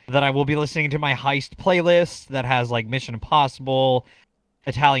plans that I will be listening to my heist playlist that has like Mission Impossible,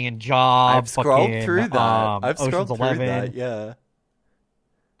 Italian Job. I've scrolled fucking, through that. I've Ocean's scrolled through 11. that, yeah.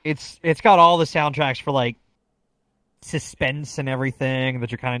 It's got all the soundtracks for like suspense and everything that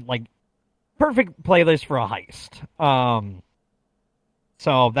you're kind of like perfect playlist for a heist.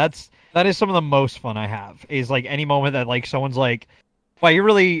 So that is some of the most fun I have is like any moment that like someone's like, wow, you're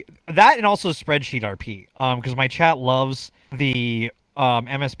really that, and also spreadsheet RP. Because my chat loves the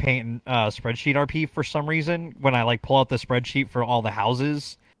MS Paint spreadsheet RP for some reason. When I like pull out the spreadsheet for all the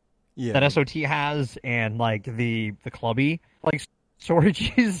houses Yeah. that SOT has and like the clubby like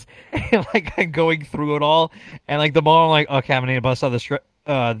storages, and like I'm going through it all, and like the moment I'm like, okay, I'm gonna need to bust out the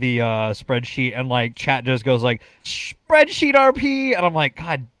spreadsheet, and like chat just goes like spreadsheet RP, and I'm like,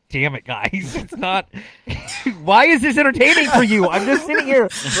 God damn it, guys, it's not. Why is this entertaining for you? I'm just sitting here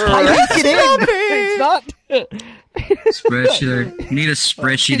typing it in. It's not. Spreadsheet. You need a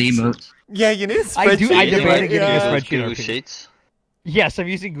spreadsheet emote. Yeah, you need a spreadsheet. I do. I Using, debated like, getting a yeah. spreadsheet Google RP. Sheets. Yes, I'm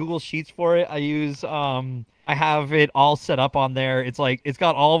using Google Sheets for it. I use I have it all set up on there. It's like it's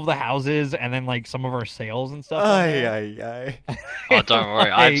got all of the houses and then like some of our sales and stuff. on there. Ay. Oh, don't worry.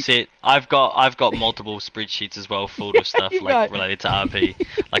 Like- I've got multiple spreadsheets as well, full of stuff You like got- related to RP.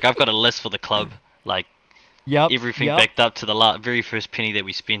 Like I've got a list for the club, like Yep. everything yep. backed up to the very first penny that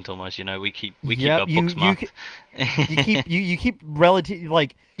we spent. Almost, you know, we keep Yep, our books marked. you keep relative,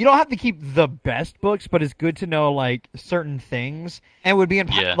 like, you don't have to keep the best books, but it's good to know like certain things, and it would be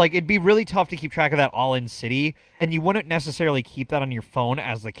Yeah. like it'd be really tough to keep track of that all in city, and you wouldn't necessarily keep that on your phone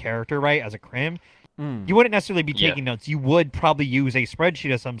as the character, right, as a crim. You wouldn't necessarily be Yeah. taking notes. You would probably use a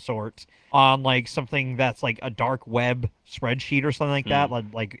spreadsheet of some sort on like something that's like a dark web spreadsheet or something like that,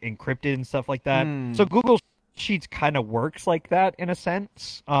 like encrypted and stuff like that. So Google Sheets kind of works like that in a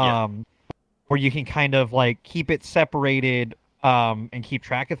sense, where you can kind of like keep it separated and keep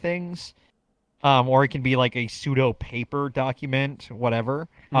track of things. or it can be like a pseudo paper document, whatever.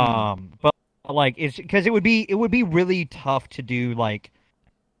 But like it's because it would be really tough to do like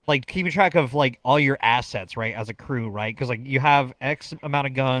keeping track of like all your assets, right, as a crew, right? Because like you have X amount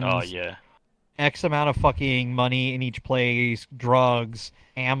of guns. Oh yeah. X amount of fucking money in each place, drugs,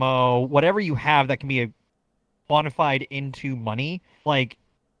 ammo, whatever you have that can be quantified into money. Like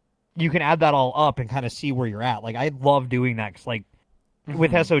you can add that all up and kind of see where you're at. Like I love doing that 'cause, like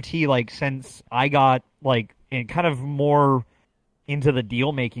with SOT, like since I got like kind of more into the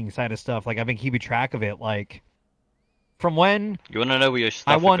deal making side of stuff, like I've been keeping track of it. Like from when You want to know where your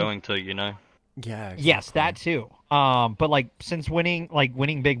stuff are going to, you know? Yeah. Exactly. Yes, that too. But like since winning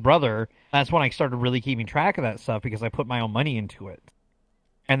Big Brother, that's when I started really keeping track of that stuff because I put my own money into it.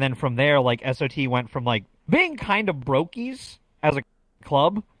 And then from there, like SOT went from like being kind of brokies as a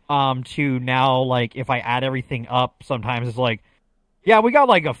club, to now like if I add everything up, sometimes it's like, yeah, we got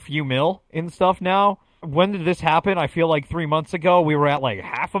like a few mil in stuff now. When did this happen? I feel like 3 months ago we were at like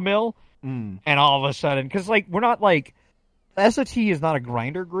 $500,000, and all of a sudden, because like we're not like SOT is not a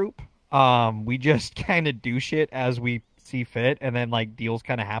grinder group. We just kind of do shit as we see fit, and then like deals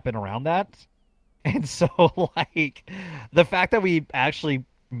kind of happen around that. And so like the fact that we actually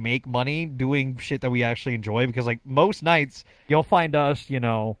make money doing shit that we actually enjoy, because like most nights you'll find us, you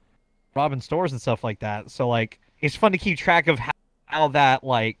know, robbing stores and stuff like that. So like it's fun to keep track of how that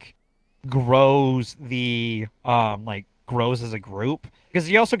like grows the like grows as a group, because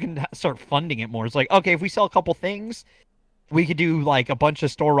you also can start funding it more. It's like, okay, if we sell a couple things, we could do like a bunch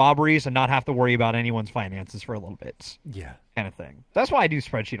of store robberies and not have to worry about anyone's finances for a little bit. Yeah. Kind of thing. That's why I do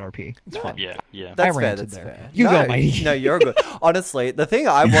spreadsheet RP. It's fun. Yeah, yeah. That's I fair. ranted That's there. fair. You no, go, Mighty. No, you're good. Honestly, the thing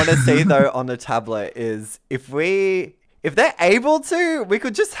I want to see though on the tablet is if they're able to, we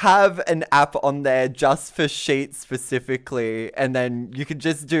could just have an app on there just for sheets specifically, and then you could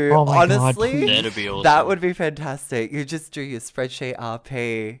just do. Oh my God, honestly, please. That'd be awesome. that would be fantastic. You just do your spreadsheet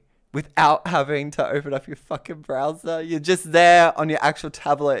RP without having to open up your fucking browser. You're just there on your actual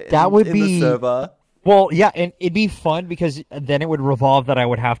tablet. That would in be- the server. Well, yeah, and it'd be fun because then it would revolve that I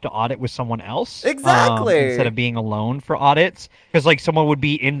would have to audit with someone else. Exactly. Instead of being alone for audits. Because, like, someone would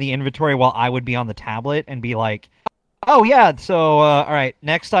be in the inventory while I would be on the tablet and be like, oh, yeah, so, all right,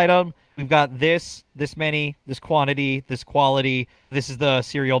 next item, we've got this many, this quantity, this quality, this is the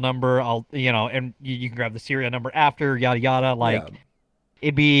serial number, and you can grab the serial number after, yada, yada, like... Yeah.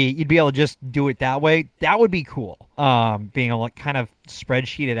 You'd be able to just do it that way. That would be cool. Being able to kind of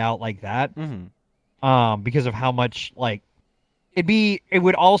spreadsheet it out like that. Because of how much like it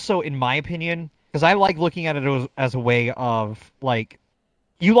would also, in my opinion, because I like looking at it as a way of like,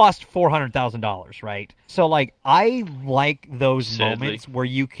 you lost $400,000, right? So like I like those Sadly. moments where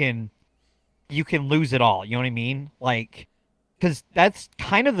you can lose it all. You know what I mean? Like, because that's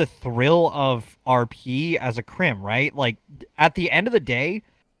kind of the thrill of RP as a crim, right? Like, at the end of the day,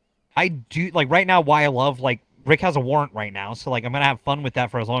 I do, like, right now, why I love, like, Rick has a warrant right now, so, like, I'm gonna have fun with that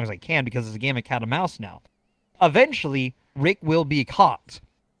for as long as I can, because it's a game of cat and mouse now. Eventually, Rick will be caught.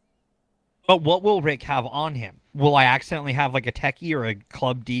 But what will Rick have on him? Will I accidentally have, like, a techie or a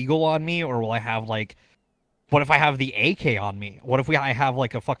club deagle on me, or will I have, like, what if I have the AK on me? What if I have,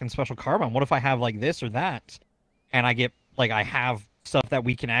 like, a fucking special carbine? What if I have, like, this or that? And I get... like, I have stuff that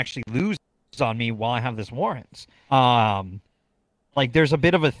we can actually lose on me while I have this warrant. Like, there's a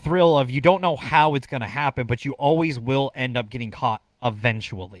bit of a thrill of you don't know how it's going to happen, but you always will end up getting caught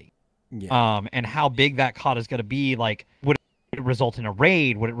eventually. Yeah. And how big that caught is going to be, like, would it result in a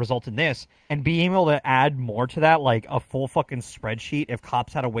raid? Would it result in this? And being able to add more to that, like a full fucking spreadsheet, if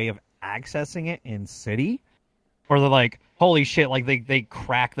cops had a way of accessing it in City, or they're like, holy shit, like they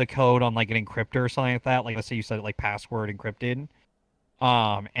crack the code on like an encryptor or something like that. Like let's say you said it like password encrypted,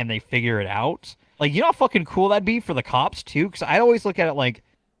 and they figure it out. Like, you know how fucking cool that'd be for the cops too? Because I always look at it like,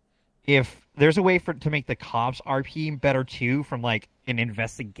 if there's a way to make the cops RP better too, from like an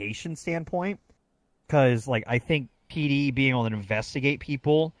investigation standpoint, because like I think PD being able to investigate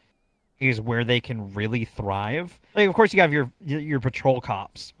people is where they can really thrive. Like, of course you have your patrol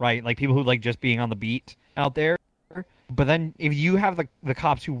cops, right? Like people who like just being on the beat out there. But then if you have the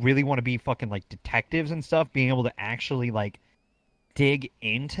cops who really want to be fucking like detectives and stuff, being able to actually like dig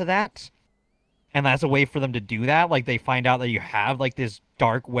into that, and that's a way for them to do that. Like they find out that you have like this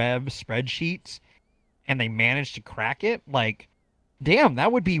dark web spreadsheets and they manage to crack it. Like, damn,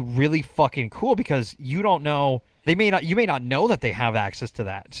 that would be really fucking cool, because you don't know, you may not know that they have access to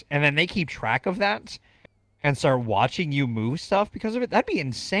that. And then they keep track of that and start watching you move stuff because of it. That'd be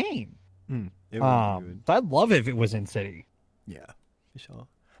insane. It would be good. So I'd love it if it was in City. Yeah, for sure.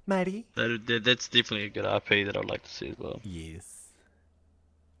 Maddie? That's definitely a good RP that I'd like to see as well. Yes.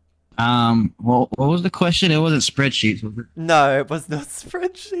 Well, what was the question? It wasn't spreadsheets, was it? No, it was not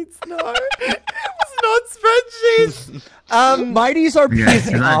spreadsheets. No, it was not spreadsheets. Mighty's RP Yeah, is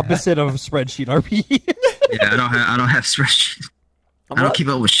the 'cause I- opposite of spreadsheet RP. Yeah, I don't have spreadsheets. I don't keep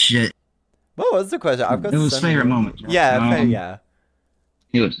up with shit. What was the question? I've got It was so favorite many. moments. Yeah, yeah.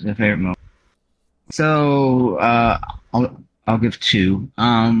 It was a favorite moment. So I'll give two.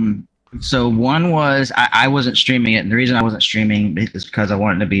 So one was I wasn't streaming it, and the reason I wasn't streaming is because I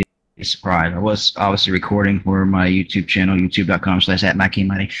wanted to be a surprise. I was obviously recording for my YouTube channel,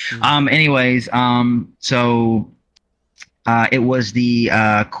 youtube.com/@MadKingMighty. Anyways, so it was the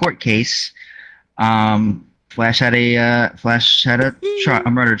court case. Flash had a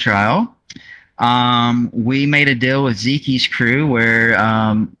murder trial. We made a deal with Zeke's crew where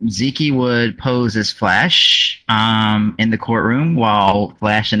Zeke would pose as Flash in the courtroom while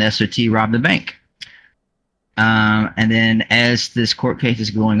Flash and SOT robbed the bank. And then as this court case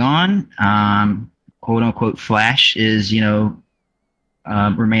is going on, quote unquote Flash is,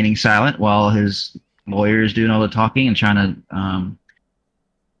 remaining silent while his lawyer is doing all the talking and trying to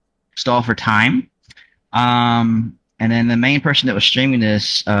stall for time. And then the main person that was streaming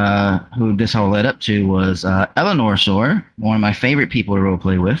this, who this all led up to, was Eleanor Soar, one of my favorite people to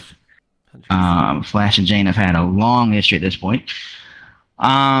roleplay with. Flash and Jane have had a long history at this point.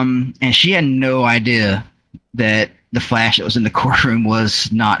 And she had no idea that the Flash that was in the courtroom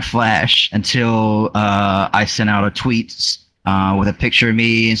was not Flash until I sent out a tweet with a picture of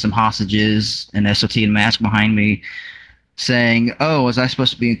me and some hostages and SOT and mask behind me, saying, "Oh, was I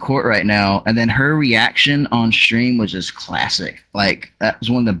supposed to be in court right now?" And then her reaction on stream was just classic. Like, that was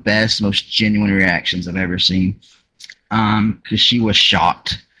one of the best, most genuine reactions I've ever seen. Because she was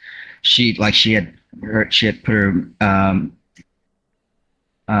shocked. She had put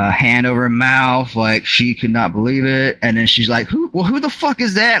her hand over her mouth, like she could not believe it. And then she's like, "Who the fuck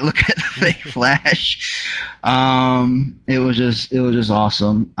is that? Look at the fake Flash." It was just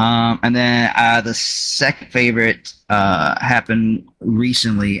awesome. And then the second favorite happened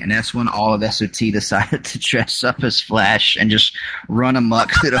recently, and that's when all of SOT decided to dress up as Flash and just run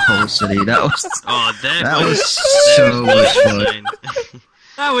amok through the whole city. That was so much fun.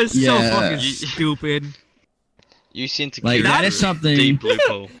 That was so Yeah. fucking stupid. You seem to Like, that is something. deep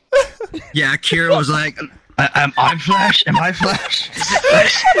loophole. Yeah, Akira was like, I'm Flash? Am I Flash?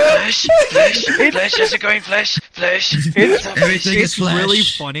 Flash, how's it going, Flash? Everything is It's Flash. really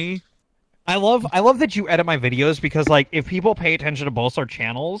funny. I love that you edit my videos because, like, if people pay attention to both our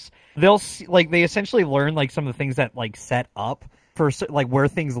channels, they'll see, like, they essentially learn, like, some of the things that, like, set up for, like, where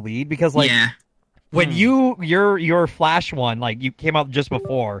things lead. Because, like, Yeah. when your Flash one, like, you came out just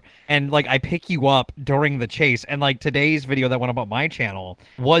before, and, like, I pick you up during the chase, and, like, today's video that went up on my channel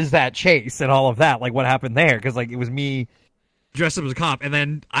was that chase and all of that, like, what happened there, because, like, it was me dressed up as a cop, and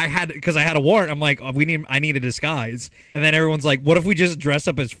then because I had a warrant, I'm like, oh, I need a disguise, and then everyone's like, what if we just dress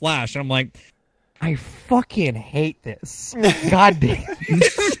up as Flash? And I'm like, I fucking hate this. God damn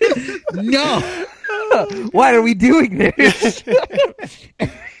it. No. Why are we doing this?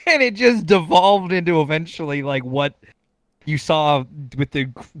 And it just devolved into eventually, like, what you saw with the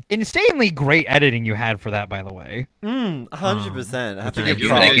insanely great editing you had for that, by the way. 100%. I have to Thank give you,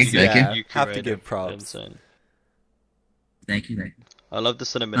 props. thank you, thank you. Yeah, You have to curated give props. it. Thank you. I love the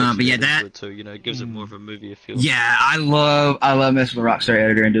cinematic. but yeah, too. It gives it more of a movie feel. Yeah, I love messing with Rockstar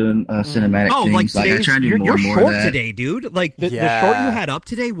Editor and doing cinematic Oh, like things. Like, I try to do you're more and more short of that. today, dude. Like the short Yeah. you had up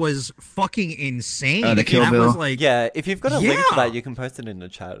today was fucking insane. The Kill that Bill. was like, Yeah, if you've got a link to Yeah. that, you can post it in the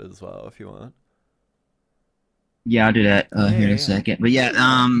chat as well if you want. Yeah, I'll do that here in yeah. a second. But yeah,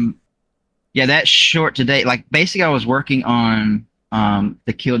 that short today, like, basically I was working on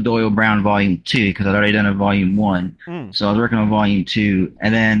the Kill Doyle Brown Volume 2 because I'd already done a Volume 1. So I was working on Volume 2.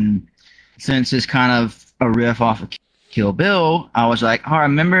 And then since it's kind of a riff off of Kill Bill, I was like, oh, I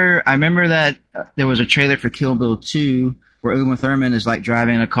remember that there was a trailer for Kill Bill 2 where Uma Thurman is, like,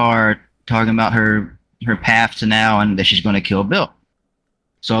 driving a car talking about her path to now and that she's going to kill Bill.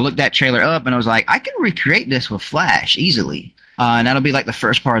 So I looked that trailer up and I was like, I can recreate this with Flash easily. And that'll be like the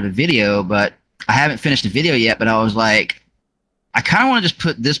first part of the video, but I haven't finished the video yet, but I was like, I kind of want to just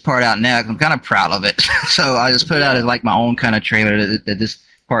put this part out now because I'm kind of proud of it. So I just put it out as like my own kind of trailer that this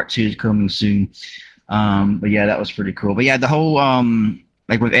part 2 is coming soon. But yeah, that was pretty cool. But yeah, the whole,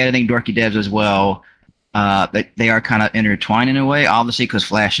 like with editing Dorky Devs as well, they are kind of intertwined in a way, obviously because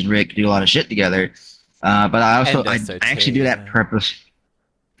Flash and Rick do a lot of shit together. But I also, I actually do that purpose.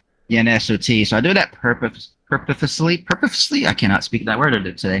 Yeah, and SOT. So I do that purposely. I cannot speak that word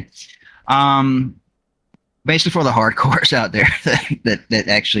today. Basically for the hardcores out there that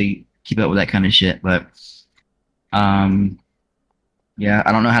actually keep up with that kind of shit. But Yeah,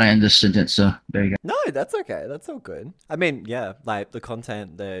 I don't know how to end this sentence, so there you go. No, that's okay. That's all good. I mean, yeah, like the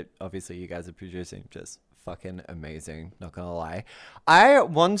content that obviously you guys are producing, just fucking amazing. Not gonna lie. I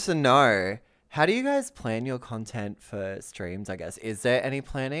want to know, how do you guys plan your content for streams, I guess? Is there any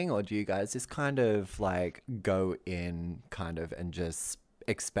planning, or do you guys just kind of like go in kind of and just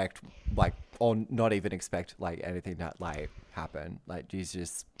expect like, or not even expect like anything to like happen? Like, do you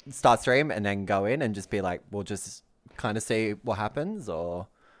just start stream and then go in and just be like, we'll just kind of see what happens, or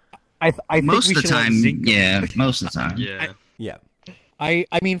I think Most we of the should let time, Zinc go. yeah, most of the time. Yeah. yeah, I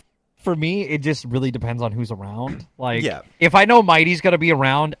mean, for me, it just really depends on who's around. Like, Yeah. if I know Mighty's gonna be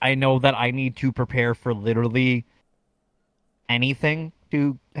around, I know that I need to prepare for literally anything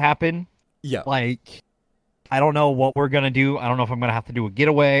to happen. yeah, Like, I don't know what we're gonna do. I don't know if I'm gonna have to do a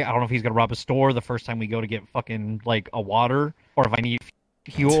getaway. I don't know if he's gonna rob a store the first time we go to get fucking like a water, or if I need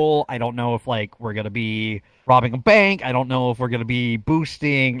fuel. I don't know if like we're gonna be robbing a bank. I don't know if we're gonna be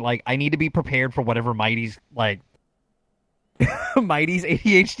boosting. Like, I need to be prepared for whatever Mighty's like. Mighty's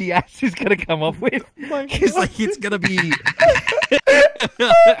ADHD ass is gonna come up with. Because like it's gonna be,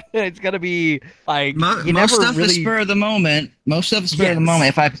 it's gonna be like you Most never stuff is really. spur of the moment. Most stuff is spur of the Yes. moment.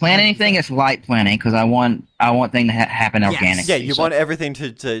 If I plan anything, it's light planning because I want things to happen Yes. organically. yeah. You so- want everything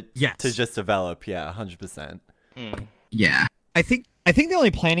to Yes. just develop. Yeah, 100%. Yeah. I think the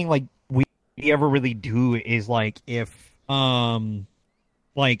only planning like we ever really do is like if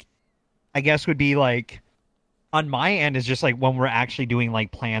like I guess would be like on my end is just like when we're actually doing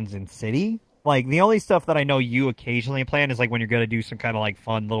like plans in city. Like the only stuff that I know you occasionally plan is like when you're gonna do some kind of like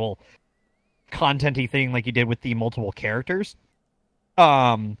fun little contenty thing like you did with the multiple characters.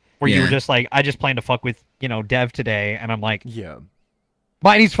 Where you Yeah. were just like, I just plan to fuck with, Dev today, and I'm like, Yeah,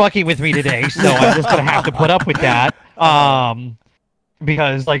 Mighty's fucking with me today, so I'm just gonna have to put up with that.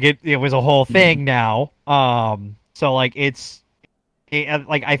 Because like it was a whole thing now. So like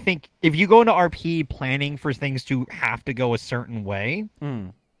like I think if you go into RP planning for things to have to go a certain way,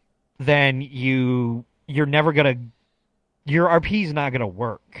 then you're never gonna your RP's not gonna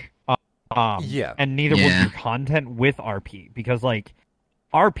work. Yeah. And neither will Yeah. your content with RP because like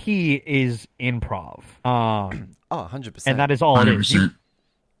RP is improv. Oh, 100%. And that is all it is. 100%.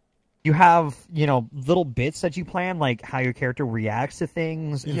 You have, little bits that you plan, like how your character reacts to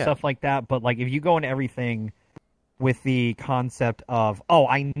things and Yeah. stuff like that. But like if you go into everything with the concept of, oh,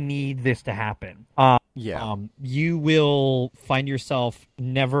 I need this to happen, yeah, you will find yourself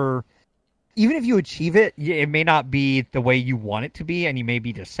never, even if you achieve it, it may not be the way you want it to be, and you may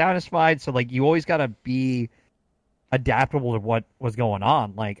be dissatisfied. So like you always gotta be adaptable to what was going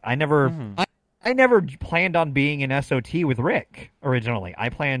on. Like I never. I never planned on being an SOT with Rick originally. I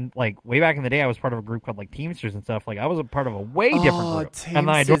planned like way back in the day. I was part of a group called like Teamsters and stuff. Like I was a part of a way different group. And then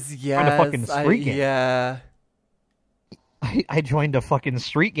I joined a fucking street gang. Yeah. I joined a fucking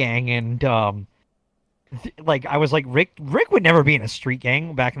street gang, and like I was like Rick would never be in a street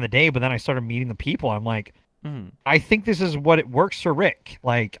gang back in the day. But then I started meeting the people. I'm like, I think this is what it works for Rick.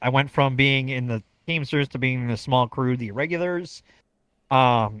 Like I went from being in the Teamsters to being in the small crew, the Irregulars,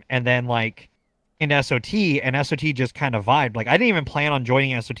 and then like. In SOT, and SOT just kind of vibed. Like I didn't even plan on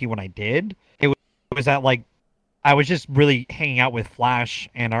joining SOT when I did. It was that like I was just really hanging out with Flash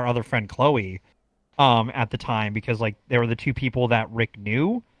and our other friend Chloe at the time because like they were the two people that Rick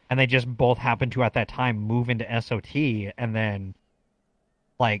knew, and they just both happened to at that time move into SOT, and then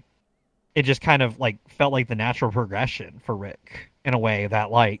like it just kind of like felt like the natural progression for Rick in a way that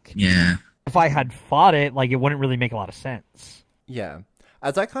like Yeah. if I had fought it, like it wouldn't really make a lot of sense. Yeah.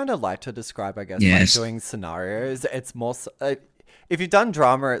 As I kind of like to describe, I guess, Yes. like doing scenarios, it's more, if you've done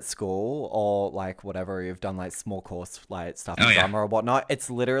drama at school or like whatever, you've done like small course like stuff in Oh, yeah. drama or whatnot, it's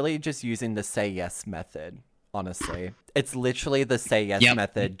literally just using the say yes method, honestly. It's literally the say yes Yep.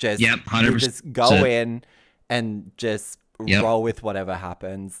 method. Just, Yep, you 100%. just go in and just Yep. roll with whatever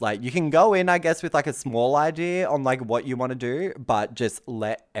happens. Like you can go in, I guess, with like a small idea on like what you want to do, but just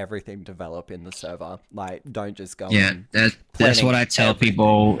let everything develop in the server. Like don't just go Yeah, in. that's planning what I tell everything.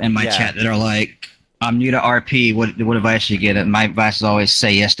 people in my Yeah. chat that are like, I'm new to RP. What advice you get? And my advice is always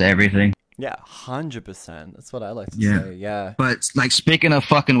say yes to everything. Yeah, 100%. That's what I like to Yeah. say. Yeah. But like speaking of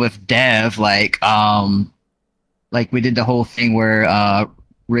fucking with Dev, like we did the whole thing where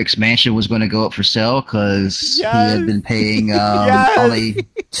Rick's mansion was going to go up for sale because he had been paying Yes. only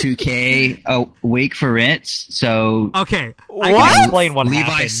 $2K a week for rent. So Okay, I What? can explain what Levi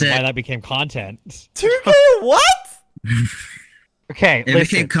happened, said- why that became content. 2K what? Okay, it listen,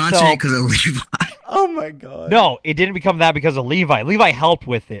 became content because of Levi. Oh my god. no, it didn't become that because of Levi. Levi helped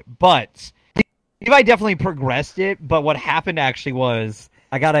with it, but Levi definitely progressed it. But what happened actually was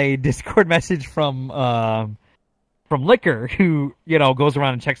I got a Discord message from from Liquor, who goes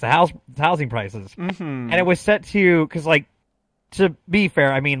around and checks the housing prices, and it was set to because to be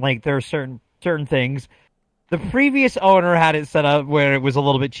fair, I mean there are certain things. The previous owner had it set up where it was a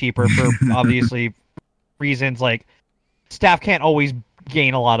little bit cheaper for obviously reasons staff can't always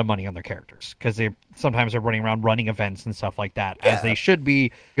gain a lot of money on their characters because sometimes they're running around running events and stuff like that as they should be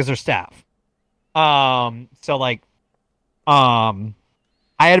because they're staff. I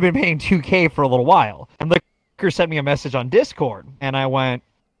had been paying $2K for a little while, and Liquor sent me a message on Discord, and I went,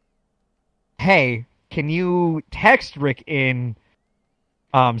 "Hey, can you text Rick in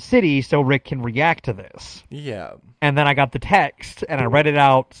City so Rick can react to this?" Yeah. And then I got the text, and I read it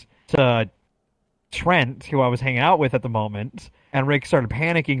out to Trent, who I was hanging out with at the moment, and Rick started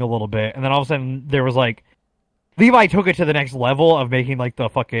panicking a little bit, and then all of a sudden there was Levi took it to the next level of making the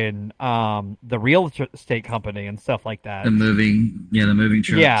fucking the real estate company and stuff like that. The moving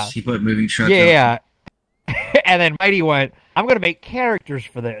trucks. Yeah. He put moving trucks. Yeah. And then Mighty went, "I'm gonna make characters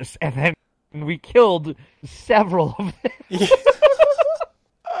for this," and then we killed several of them.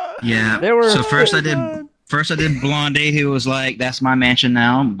 Yeah. So first I did Blondie, who was like, "That's my mansion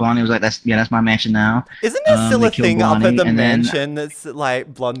now." Blondie was like, "That's my mansion now." Isn't there still they a killed thing up at Blondie, the and then- mansion that's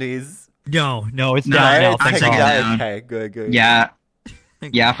Blondie's? No, it's No, down now. it's I Thank took God. it down. Okay, good. Yeah.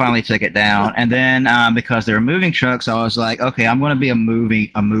 Yeah, I finally took it down. And then because they were moving trucks, I was like, okay, I'm going to be a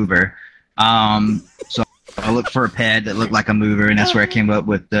mover. So I looked for a pad that looked like a mover, and that's where I came up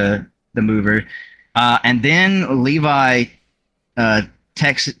with the mover. And then Levi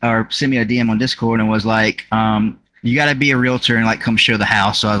texted or sent me a DM on Discord and was like, you got to be a realtor and come show the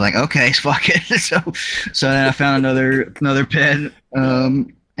house. So I was like, okay, fuck it. So then I found another pad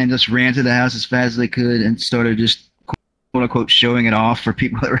and just ran to the house as fast as I could and started just quote unquote showing it off for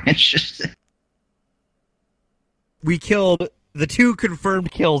people that were interested. We killed the 2 confirmed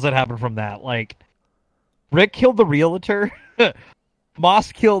kills that happened from that. Rick killed the realtor.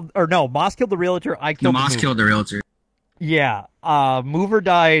 Moss killed the realtor. I killed Moss killed the realtor. Yeah. Mover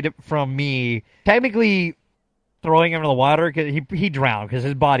died from me technically throwing him in the water because he drowned because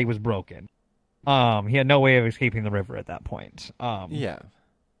his body was broken. He had no way of escaping the river at that point. Yeah.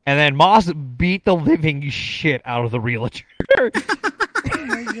 And then Moss beat the living shit out of the realtor. Oh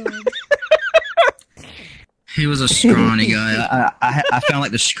my God. He was a scrawny guy. I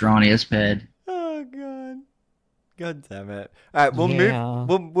found the scrawniest ped. Oh God. God damn it. All right, we'll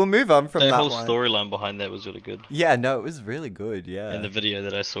move on from The that whole one. storyline behind that was really good. Yeah, no, it was really good. Yeah. And the video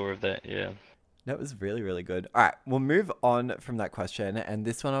that I saw of that, yeah. That was really, really good. All right, we'll move on from that question. And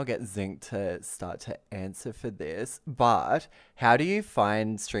this one I'll get Zinc to start to answer for this. But how do you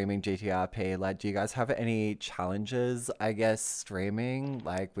find streaming GTRP? Do you guys have any challenges, I guess, streaming,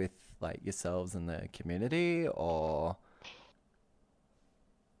 with yourselves and the community, or?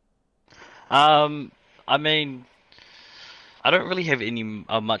 I mean, I don't really have any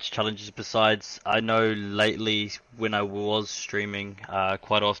much challenges besides I know lately when I was streaming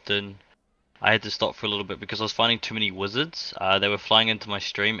quite often I had to stop for a little bit because I was finding too many wizards. They were flying into my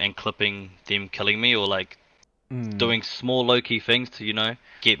stream and clipping them killing me or doing small low-key things to,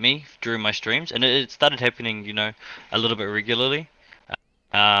 get me during my streams. And it started happening, a little bit regularly.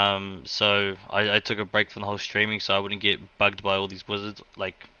 So I took a break from the whole streaming so I wouldn't get bugged by all these wizards,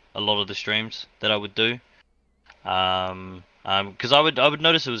 a lot of the streams that I would do. Because I would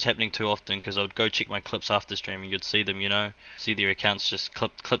notice it was happening too often because I would go check my clips after streaming. You'd see them, see their accounts just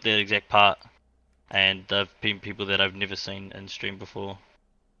clip that exact part, and they've been people that I've never seen in stream before.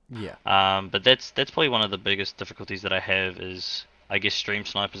 Yeah. But that's probably one of the biggest difficulties that I have is I guess stream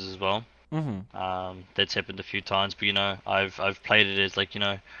snipers as well. Mm-hmm. That's happened a few times, but I've played it as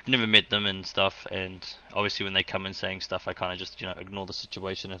never met them and stuff, and obviously when they come in saying stuff, I kind of just ignore the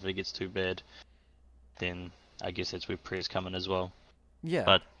situation. If it gets too bad, then I guess that's where prayers come in as well. Yeah.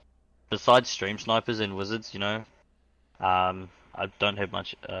 But besides stream snipers and wizards, I don't have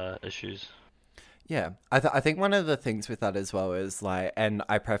much issues. Yeah, I think one of the things with that as well is and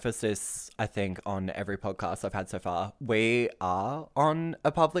I preface this, I think, on every podcast I've had so far, we are on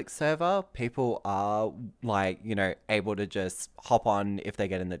a public server. People are able to just hop on if they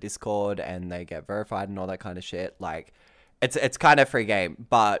get in the Discord and they get verified and all that kind of shit. It's kind of free game,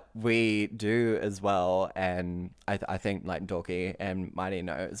 but we do as well, and I think Dorky and Mighty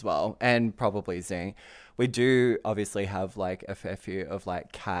know as well, and probably Zing. We do obviously have a fair few of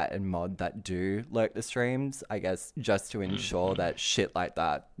Cat and Mod that do lurk the streams, I guess, just to ensure that shit like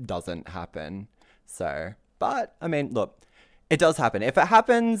that doesn't happen. So, but I mean, look, it does happen. If it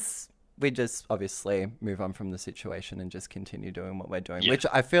happens, we just obviously move on from the situation and just continue doing what we're doing, which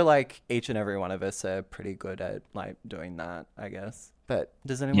I feel like each and every one of us are pretty good at doing that, I guess. But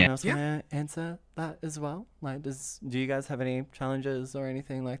does anyone else want to answer that as well? Like, do you guys have any challenges or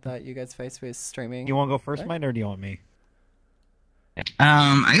anything like that you guys face with streaming? You want to go first, Mike, or do you want me?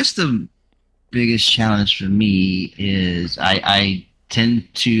 I guess the biggest challenge for me is I tend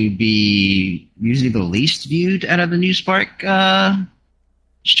to be usually the least viewed out of the NewSpark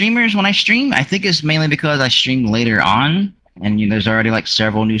streamers when I stream. I think it's mainly because I stream later on, and there's already like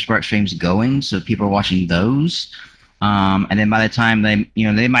several NewSpark streams going, so people are watching those. And then by the time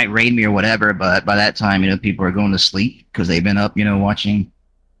they might raid me or whatever, but by that time, people are going to sleep because they've been up, watching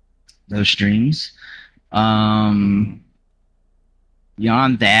those streams. Beyond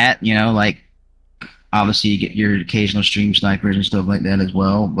that, like obviously you get your occasional stream snipers and stuff like that as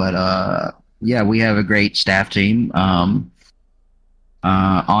well. But yeah, we have a great staff team on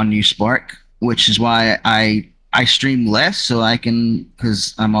NewSpark, which is why I stream less, so I can,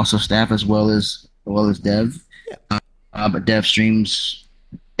 because I'm also staff as well as Dev. Yeah. But Dev streams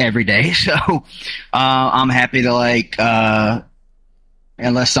every day, so I'm happy to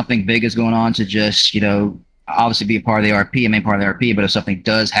unless something big is going on, to just obviously be a part of the RP, a main part of the RP. But if something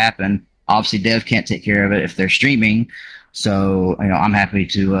does happen, obviously Dev can't take care of it if they're streaming, so I'm happy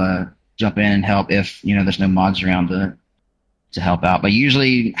to jump in and help if there's no mods around to help out. But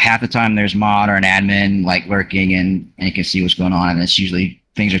usually half the time there's mod or an admin like lurking, and you can see what's going on, and it's usually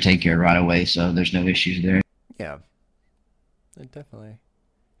things are taken care of right away, so there's no issues there. Yeah. Definitely.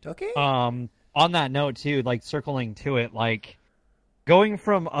 Okay. On that note too, like circling to it, like going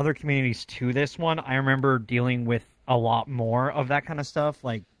from other communities to this one, I remember dealing with a lot more of that kind of stuff.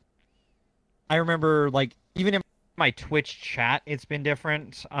 Like I remember, like, even in my Twitch chat, it's been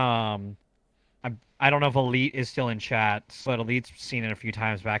different. I don't know if Elite is still in chat, but Elite's seen it a few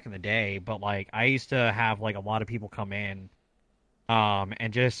times back in the day. But like I used to have like a lot of people come in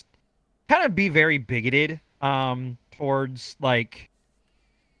and just kind of be very bigoted towards like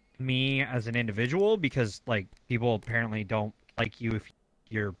me as an individual, because like people apparently don't like you if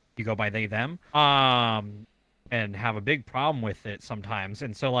you go by they them, and have a big problem with it sometimes.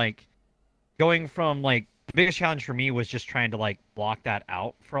 And so like going from like the biggest challenge for me was just trying to like block that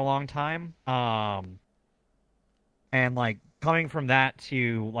out for a long time, and like coming from that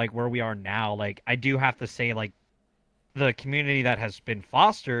to like where we are now, like I do have to say, like the community that has been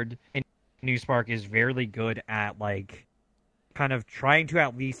fostered in NewSpark is very good at like kind of trying to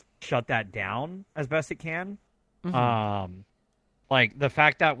at least shut that down as best it can. Mm-hmm. Like the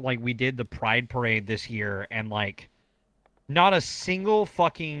fact that like we did the Pride Parade this year, and like not a single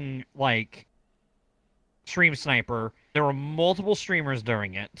fucking like stream sniper. There were multiple streamers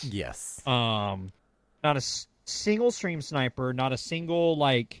during it. Yes. Not a single stream sniper, not a single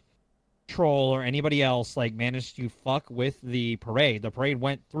like troll or anybody else like managed to fuck with the parade. The parade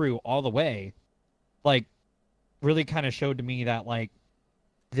went through all the way. Like really kind of showed to me that like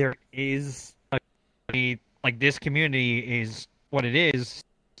there is like this community is what it is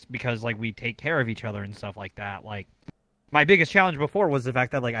because like we take care of each other and stuff like that. Like my biggest challenge before was the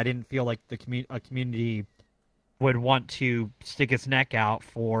fact that like I didn't feel like a community would want to stick its neck out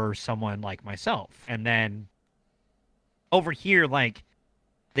for someone like myself. And then over here, like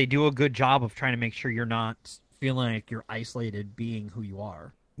they do a good job of trying to make sure you're not feeling like you're isolated being who you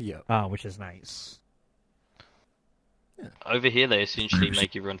are. Yeah. Which is nice. Yeah. Over here, they essentially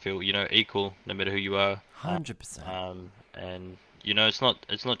make everyone feel, equal, no matter who you are. 100%. And it's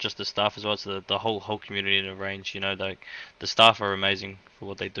not just the staff as well; it's the whole community in a range. Like the staff are amazing for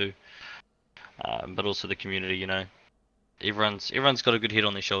what they do, but also the community. Everyone's got a good head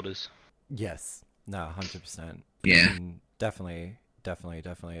on their shoulders. Yes. No, 100%. Yeah. Definitely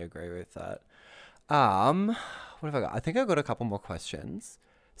agree with that. What have I got? I think I got a couple more questions.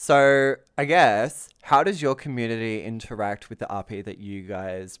 So, I guess, how does your community interact with the RP that you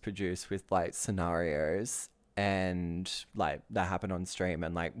guys produce with, like, scenarios and, like, that happen on stream?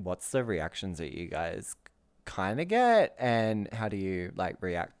 And, like, what's the reactions that you guys kind of get? And how do you, like,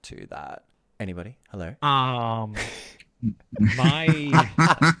 react to that? Anybody? Hello? My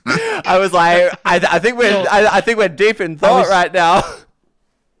I was like, I think we're deep in thought right now.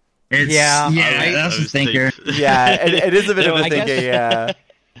 That's a thinker. Yeah, it is a bit of a thinker, yeah.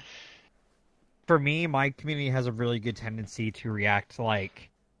 For me, my community has a really good tendency to react like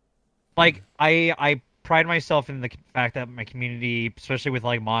I pride myself in the fact that my community, especially with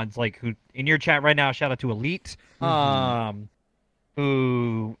like mods, like who in your chat right now, shout out to Elite,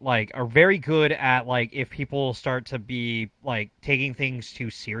 who like are very good at like if people start to be like taking things too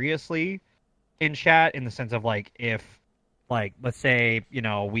seriously in chat, in the sense of like if like let's say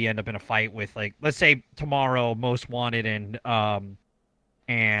we end up in a fight with like let's say tomorrow Most Wanted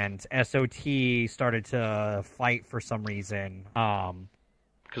and SOT started to fight for some reason.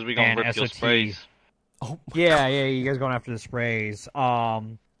 Because we gonna rip your sprays. Oh, Yeah, you guys going after the sprays.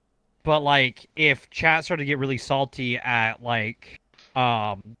 But like, if chat started to get really salty at like,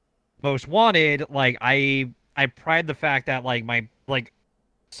 Most Wanted, like I pride the fact that like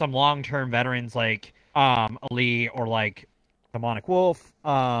some long-term veterans like Ali or like Demonic Wolf,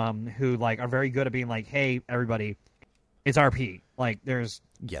 who like are very good at being like, hey everybody, it's RP. Like this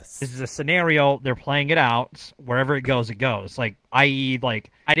is a scenario, they're playing it out, wherever it goes, it goes. Like, i.e. like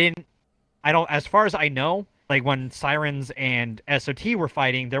I don't, as far as I know, like when Sirens and SOT were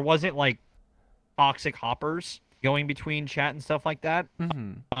fighting, there wasn't like toxic hoppers going between chat and stuff like that.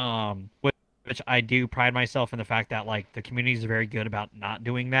 Mm-hmm. Which I do pride myself in the fact that like the community is very good about not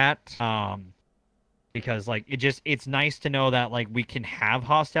doing that. Because like it's nice to know that like we can have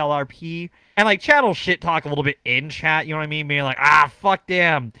hostile RP and like chat will shit talk a little bit in chat, you know what I mean? Being like, fuck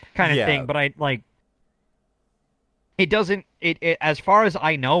them kind of thing. But I like it doesn't it as far as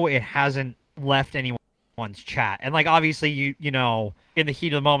I know, it hasn't left anyone's chat. And like obviously you know, in the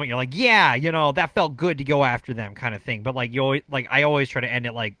heat of the moment you're like, yeah, you know, that felt good to go after them kind of thing. But like I always try to end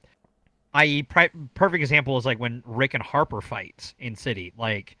it like, i.e. perfect example is like when Rick and Harper fight in City.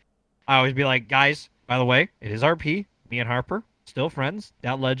 Like I always be like, guys, by the way, it is RP. Me and Harper, still friends.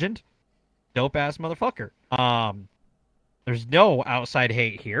 That legend, dope ass motherfucker. There's no outside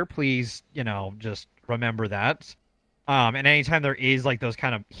hate here. Please, you know, just remember that. And anytime there is like those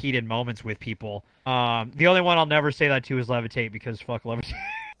kind of heated moments with people, the only one I'll never say that to is Levitate, because fuck Levitate.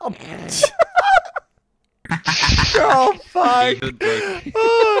 Oh fuck! Do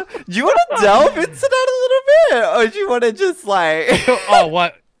you want to delve into that a little bit, or do you want to just like? Oh,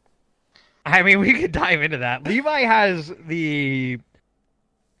 what? I mean, we could dive into that. Levi is the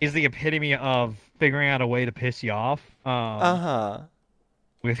epitome of figuring out a way to piss you off.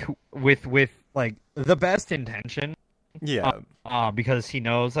 With like the best intention. Yeah. Because he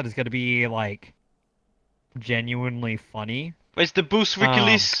knows that it's gonna be like genuinely funny. Where's the boost,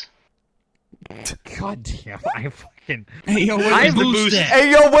 Ricolas? God damn! I fucking. Hey yo, where's the boost at?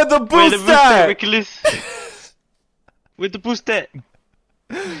 Hey yo, where the boost at? Ricolas? Where's the boost at?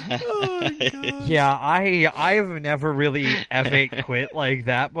 Oh, God. Yeah, I've never really F8 quit like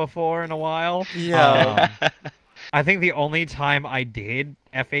that before in a while. Yeah. I think the only time I did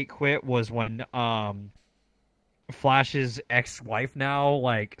F8 quit was when Flash's ex-wife now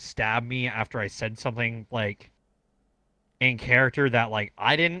like stabbed me after I said something like in character that like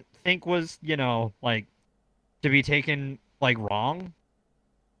I didn't think was, you know, like to be taken like wrong,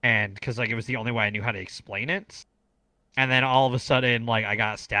 and because like it was the only way I knew how to explain it. And then all of a sudden, like, I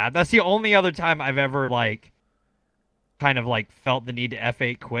got stabbed. That's the only other time I've ever, like, kind of, like, felt the need to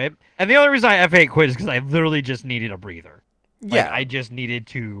F8 quit. And the only reason I F8 quit is because I literally just needed a breather. Like, Yeah. I just needed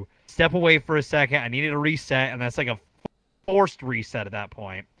to step away for a second. I needed a reset, and that's, like, a forced reset at that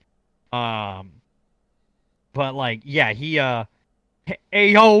point. But, like, yeah, he, hey,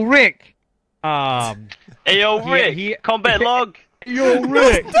 yo, Rick! Hey yo, Rick! Combat log! Yo,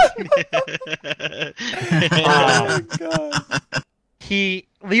 Rick! Oh, God.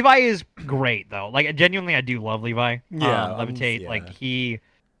 Levi is great though. Like genuinely, I do love Levi. Yeah, Levitate. yeah. Like he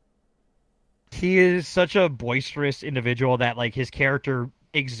is such a boisterous individual that like his character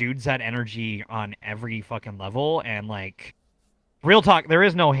exudes that energy on every fucking level. And like, real talk, there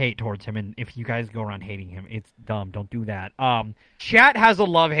is no hate towards him. And if you guys go around hating him, it's dumb. Don't do that. Chat has a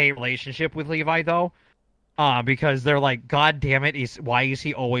love-hate relationship with Levi though. Because they're like, God damn it, why is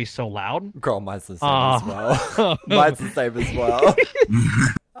he always so loud? Girl, mine's the same as well. Mine's the same as well.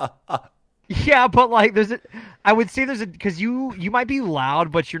 Yeah, but like, I would say because you might be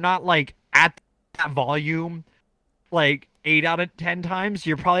loud, but you're not like at that volume, like 8 out of 10 times.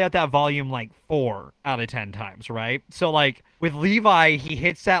 You're probably at that volume like 4 out of 10 times, right? So like with Levi, he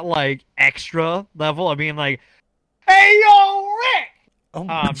hits that like extra level of being like, hey yo, Rick! Oh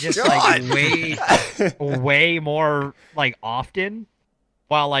my just God. like way more like often,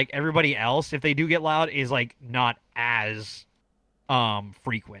 while like everybody else, if they do get loud, is like not as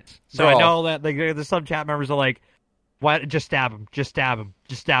frequent. So I know that like the some chat members are like, "What? Just stab him! Just stab him!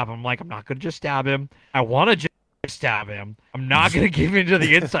 Just stab him!" I'm like, I'm not gonna just stab him. I want to just stab him. I'm not gonna give in to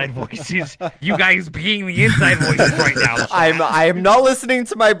the inside voices. You guys being the inside voices right now. I am not listening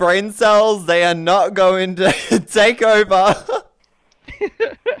to my brain cells. They are not going to take over.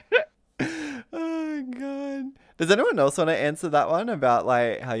 Oh God! Does anyone else want to answer that one about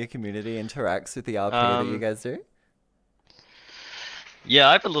like how your community interacts with the RP that you guys do? Yeah,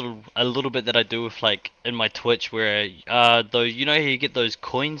 I have a little bit that I do with like in my Twitch where though you know how you get those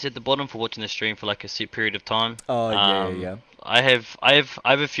coins at the bottom for watching the stream for like a set period of time. Oh, yeah. I have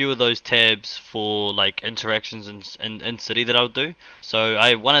a few of those tabs for like interactions in city that I'll do. So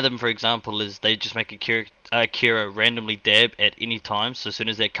I one of them for example is they just make Akira randomly dab at any time. So as soon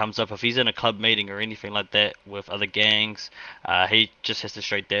as that comes up, if he's in a club meeting or anything like that with other gangs, he just has to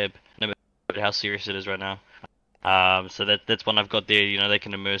straight dab, no matter how serious it is right now. So that's one I've got there. You know, they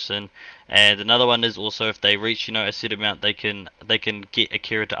can immerse in, and another one is also if they reach a set amount, they can get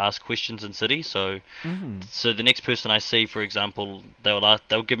Akira to ask questions in city. So so the next person I see, for example,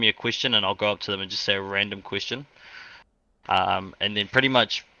 they'll give me a question, and I'll go up to them and just say a random question. And then pretty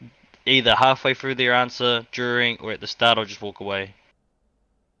much either halfway through their answer, during, or at the start, I'll just walk away.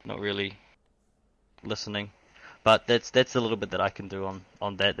 Not really listening, but that's a little bit that I can do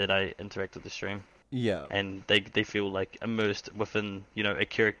on that I interact with the stream. Yeah. And they feel like immersed within a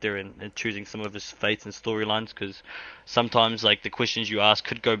character and choosing some of his fates and storylines, because sometimes like the questions you ask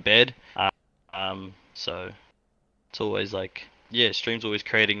could go bad. So it's always like streams always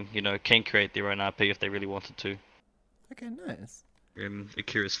creating can create their own RP if they really wanted to. Okay, nice.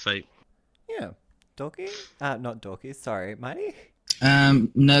 Akira's fate. Yeah. Dorky? Not Dorky, sorry. Mighty?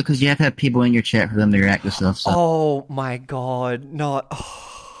 No, because you have to have people in your chat for them to react to stuff. So. Oh my god, not...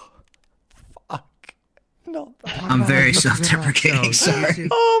 Oh, fuck. Not that. I'm very self-deprecating, sorry.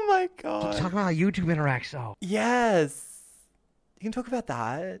 Oh my god. Talk about how YouTube interacts, though. Yes. You can talk about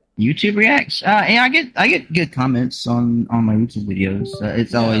that. YouTube reacts. Yeah, I get good comments on my YouTube videos.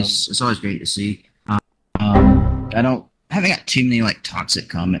 It's always great to see. I haven't got too many like toxic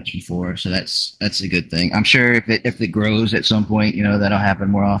comments before, so that's a good thing. I'm sure if it grows at some point, that'll happen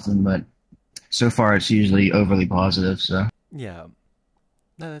more often. But so far, it's usually overly positive. So yeah,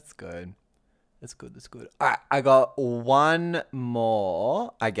 no, that's good. That's good. That's good. All right, I got one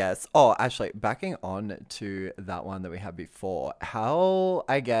more, I guess. Oh, actually, backing on to that one that we had before. How,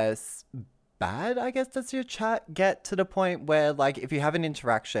 I guess, bad, does your chat get to the point where, like, if you have an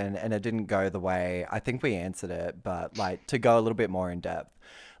interaction and it didn't go the way, I think we answered it, but, like, to go a little bit more in depth.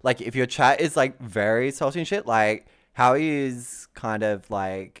 Like, if your chat is, like, very salty and shit, like, how is kind of,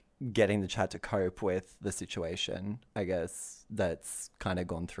 like, getting the chat to cope with the situation, I guess, that's kind of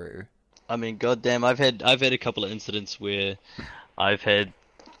gone through? I mean, goddamn, I've had a couple of incidents where I've had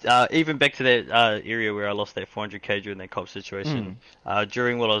even back to that area where I lost that 400k during that cop situation.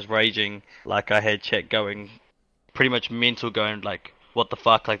 During while I was raging, like I had chat going pretty much mental, going like, "What the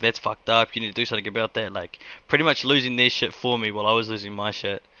fuck? Like that's fucked up. You need to do something about that." Like pretty much losing their shit for me while I was losing my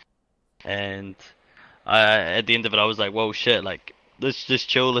shit. And at the end of it, I was like, "Whoa, shit! Like let's just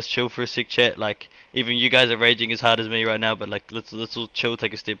chill. Let's chill for a sec, chat. Like." Even you guys are raging as hard as me right now, but like let's all chill,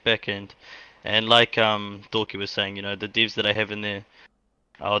 take a step back, and like Dorky was saying, the devs that I have in there,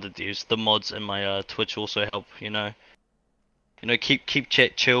 the mods in my Twitch also help, keep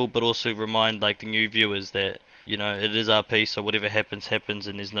chat chill, but also remind like the new viewers that it is RP, so whatever happens,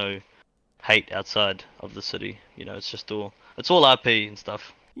 and there's no hate outside of the city. It's all RP and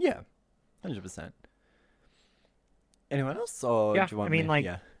stuff. Yeah, 100%. Anyone else, or Yeah, do you want I mean, me? like,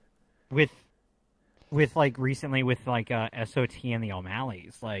 Yeah. with like recently with like SOT and the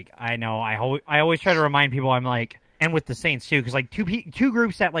O'Malleys, like I know I always try to remind people, I'm like, and with the Saints too, because like two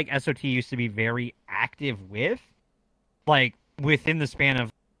groups that like SOT used to be very active with, like within the span of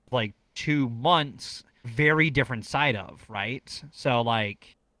like 2 months, very different side of, right? So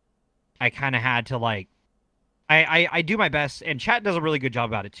like I kind of had to like I do my best, and chat does a really good job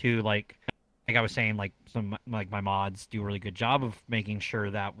about it too, like I was saying, like some like my mods do a really good job of making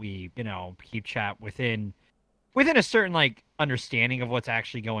sure that we keep chat within a certain like understanding of what's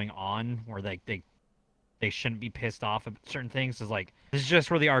actually going on, where like they shouldn't be pissed off at certain things. Is like this is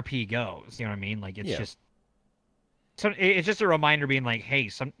just where the RP goes, you know what I mean? Like it's just so it's just a reminder being like, hey,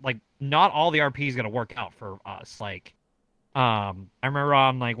 not all the RP is gonna work out for us. Like I remember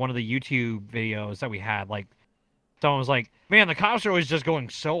on like one of the YouTube videos that we had, like someone was like, man, the cops are always just going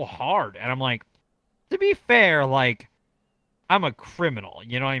so hard. And I'm like, to be fair, like, I'm a criminal.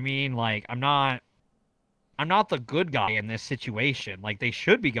 You know what I mean? Like, I'm not the good guy in this situation. Like, they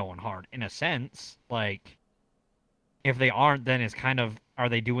should be going hard, in a sense. Like, if they aren't, then it's kind of, are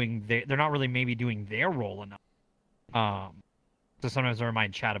they doing, they're not really maybe doing their role enough. So sometimes I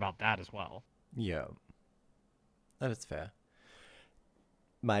remind chat about that as well. Yeah. That is fair.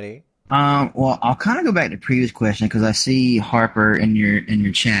 Mighty? Well, I'll kind of go back to the previous question because I see Harper in your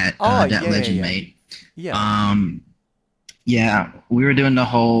chat. That legend mate. Yeah. Yeah, we were doing the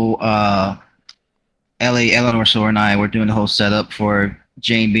whole Eleanor Soar and I were doing the whole setup for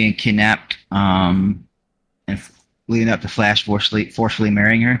Jane being kidnapped. And leading up to Flash forcefully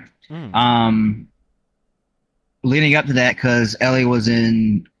marrying her. Leading up to that, because Ellie was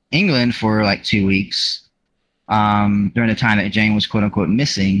in England for like 2 weeks during the time that Jane was quote unquote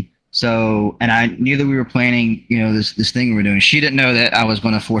missing. So, and I knew that we were planning, this thing we were doing. She didn't know that I was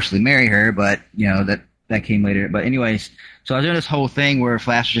going to forcefully marry her, but that came later. But anyways, so I was doing this whole thing where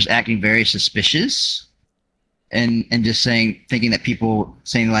Flash was just acting very suspicious, and just thinking that people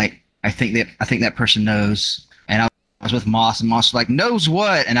saying like, I think that person knows. And I was with Moss, and Moss was like, knows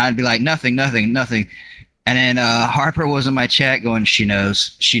what? And I'd be like, nothing. And then Harper was in my chat going, she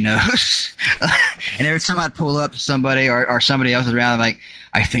knows. And every time I'd pull up to somebody or somebody else was around, I'm like,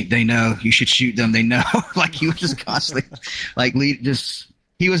 I think they know. You should shoot them. They know. Like, he was just constantly, like,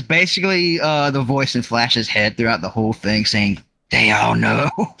 he was basically the voice in Flash's head throughout the whole thing, saying, they all know.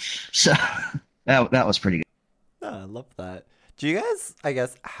 So that was pretty good. Oh, I love that. Do you guys, I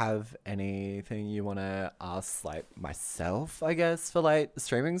guess, have anything you want to ask, like, myself, I guess, for, like, the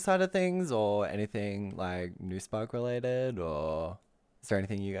streaming side of things, or anything, like, NewSpark related, or is there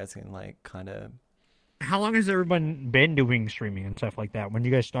anything you guys can, like, kind of... How long has everyone been doing streaming and stuff like that? When did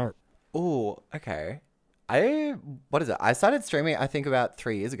you guys start? Oh, okay. What is it? I started streaming, I think, about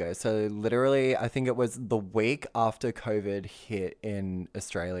 3 years ago. So literally, I think it was the week after COVID hit in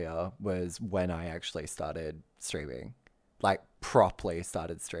Australia was when I actually started streaming. Like, properly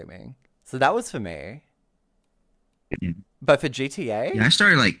started streaming. So that was for me. Yeah. But for GTA? Yeah, I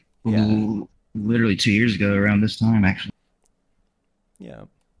started, like, literally 2 years ago around this time, actually. Yeah.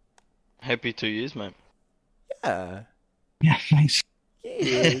 Happy 2 years, mate. Yeah. Yeah, thanks.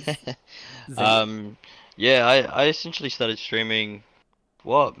 Yes. Yeah, I essentially started streaming,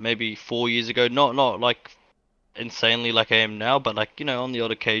 maybe 4 years ago. Not like insanely like I am now, but like, on the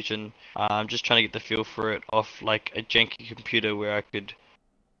odd occasion. I'm just trying to get the feel for it off like a janky computer where I could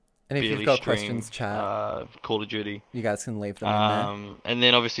And if you've got questions, chat, Call of Duty. You guys can leave them in there. And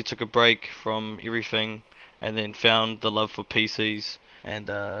then obviously took a break from everything, and then found the love for PCs, and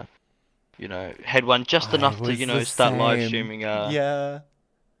had one just enough to start live streaming. Yeah.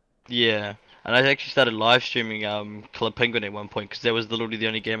 And I actually started live streaming Club Penguin at one point, because that was literally the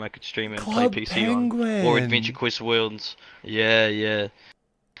only game I could stream and play PC on. Or Adventure Quest Worlds. Yeah.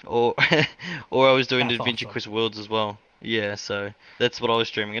 Or or I was doing Adventure Quest Worlds as well. Yeah, so that's what I was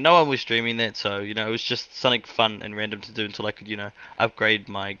streaming. And no one was streaming that, so, it was just something fun and random to do until I could, upgrade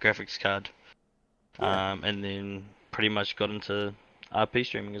my graphics card. And then pretty much got into RP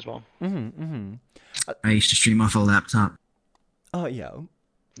streaming as well. I used to stream off a laptop. Oh, yeah.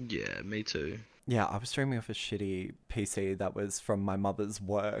 Yeah, me too. Yeah, I was streaming off a shitty PC that was from my mother's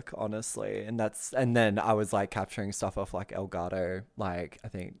work, honestly. And then I was like capturing stuff off like Elgato, like I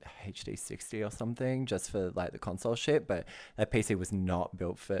think HD60 or something, just for like the console shit. But that PC was not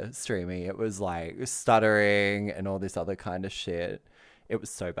built for streaming. It was like stuttering and all this other kind of shit. It was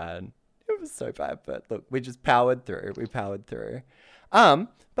so bad. But look, we just powered through.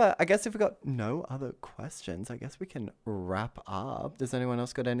 But I guess if we've got no other questions, I guess we can wrap up. Does anyone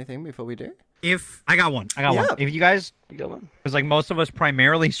else got anything before we do? I got one. If you guys, You got one? because like most of us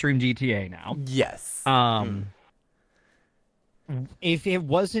primarily stream GTA now. Yes. If it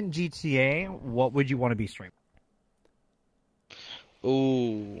wasn't GTA, what would you want to be streaming?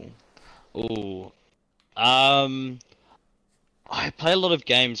 I play a lot of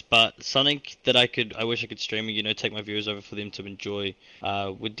games, but something that I wish I could stream and, take my viewers over for them to enjoy,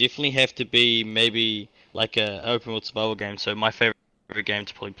 would definitely have to be maybe like a open world survival game. So my favorite game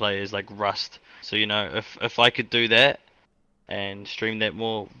to probably play is like Rust. So, if I could do that and stream that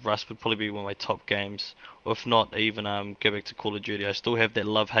more, Rust would probably be one of my top games. Or if not, even go back to Call of Duty. I still have that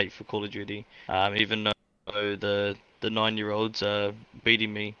love-hate for Call of Duty, even though the 9-year-olds are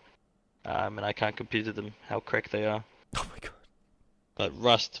beating me, and I can't compete with them, how cracked they are. Oh my god. But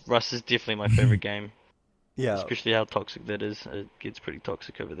Rust is definitely my favorite game. Yeah. Especially how toxic that is. It gets pretty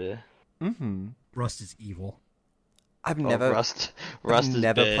toxic over there. Rust is evil. I've never Rust I've is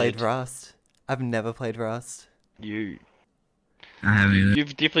never bad. played Rust. I've never played Rust. You I haven't either.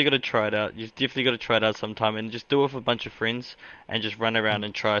 You've definitely got to try it out. You've definitely got to try it out sometime, and just do it with a bunch of friends and just run around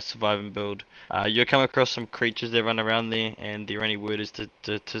and try survive and build. You'll come across some creatures that run around there, and their only word is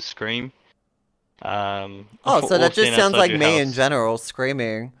to scream. So or that just stand sounds outside like your me in house. general,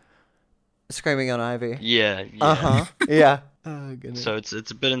 screaming on Ivy. Yeah. Yeah. Oh goodness. So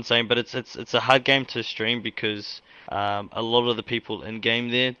it's a bit insane, but it's a hard game to stream because a lot of the people in game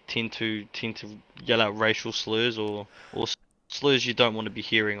there tend to yell out racial slurs or slurs you don't want to be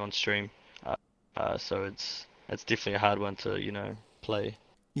hearing on stream. So it's definitely a hard one to play.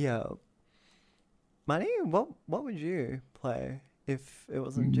 Yeah. Money, what would you play if it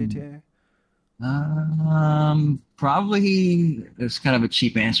wasn't GTA? Probably it's kind of a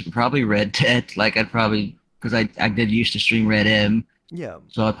cheap answer, but probably Red Dead. Like I'd probably because I did used to stream Red M, Yeah.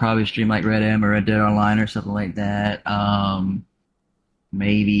 so I'd probably stream like Red M or Red Dead Online or something like that.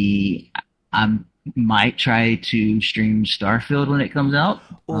 Maybe I might try to stream Starfield when it comes out.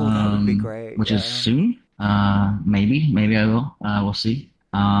 Oh, that would be great. Which is soon. Maybe I will. We'll see.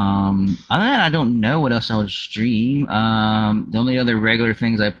 Other than that, I don't know what else I would stream. The only other regular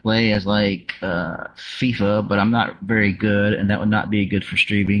things I play is like FIFA, but I'm not very good, and that would not be good for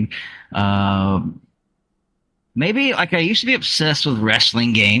streaming. Maybe like I used to be obsessed with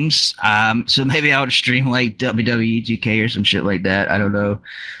wrestling games. So maybe I would stream like WWE 2K or some shit like that. I don't know.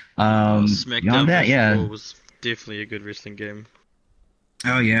 SmackDown Beyond that, yeah. was definitely a good wrestling game.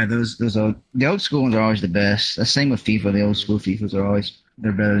 Oh yeah, the old school ones are always the best. The same with FIFA. The old school FIFAs are always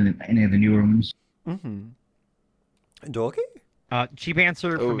they're better than any of the newer ones. Mm-hmm. Dorky? Cheap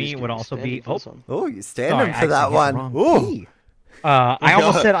answer for me would also be. Oh, you're standing sorry, for that one. Ooh. I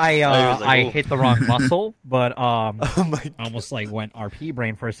almost said I hit the wrong muscle, but Oh my I almost like went RP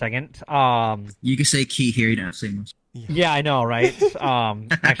brain for a second. You can say key here, you don't have to say much. Yeah, I know, right?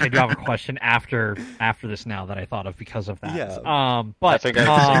 Actually, I do have a question after this now that I thought of because of that. Yeah. But I think I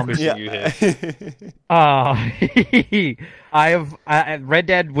have the same question you had. Red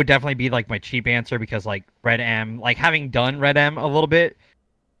Dead would definitely be like my cheap answer because like Red M, like having done Red M a little bit,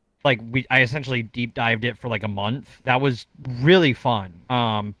 like I essentially deep dived it for like a month. That was really fun.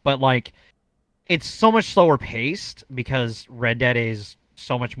 But like it's so much slower paced because Red Dead is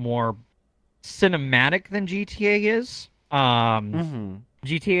so much more cinematic than GTA is.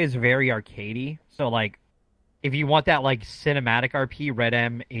 GTA is very arcadey, so like if you want that like cinematic RP, Red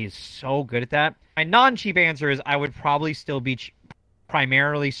M is so good at that. My non-cheap answer is I would probably still be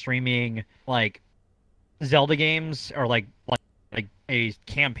primarily streaming like Zelda games or like a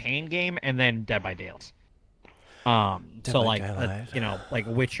campaign game and then Dead by Daylight. So like like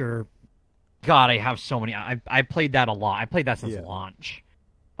Witcher. God, I have so many. I played that a lot. I played that since launch.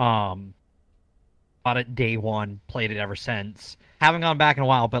 Bought it day one, played it ever since. Haven't gone back in a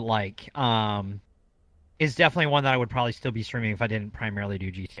while, but like, is definitely one that I would probably still be streaming if I didn't primarily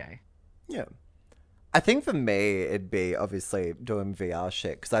do GTA. Yeah. I think for me, it'd be obviously doing VR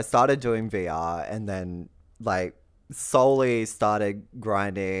shit, because I started doing VR and then, like, solely started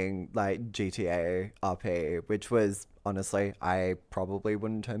grinding, like, GTA RP, which was, honestly, I probably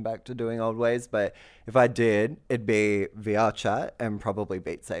wouldn't turn back to doing old ways, but if I did, it'd be VR chat and probably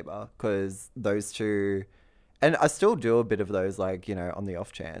Beat Saber, because those two, and I still do a bit of those, like, you know, on the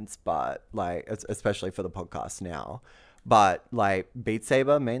off chance, but, like, especially for the podcast now. But, like, Beat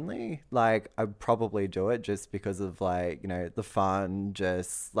Saber mainly, like, I'd probably do it just because of, like, you know, the fun,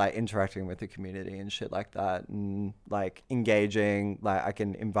 just, like, interacting with the community and shit like that. And, like, engaging, like, I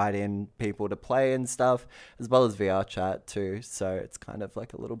can invite in people to play and stuff, as well as VR chat, too. So it's kind of,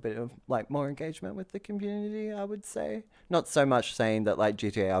 like, a little bit of, like, more engagement with the community, I would say. Not so much saying that, like,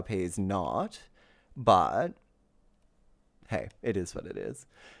 GTA RP is not, but, hey, it is what it is.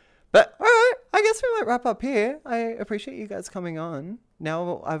 But, alright, I guess we might wrap up here. I appreciate you guys coming on.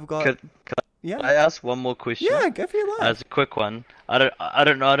 Now I've got... Could I ask one more question? Yeah, go for your life. As a quick one. I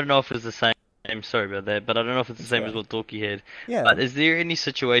don't know if it's the same. I'm sorry about that, but I don't know if it's the same as what Dorky had. Yeah. But is there any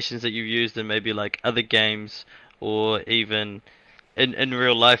situations that you've used in maybe like other games or even in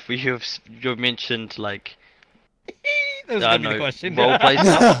real life where you've mentioned like That was I gonna be the question. roleplay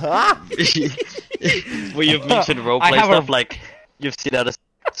stuff? Where you've mentioned roleplay stuff, like you've set out a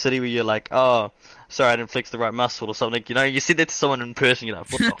city where you're like, oh, sorry, I didn't flex the right muscle or something. You know, you said that to someone in person, you're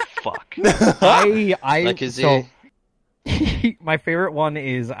like, what the fuck? Like, my favorite one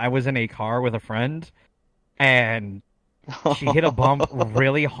is I was in a car with a friend, and she hit a bump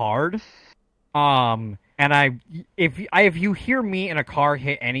really hard. And if you hear me in a car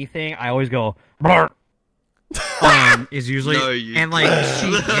hit anything, I always go, brr. Is usually and like she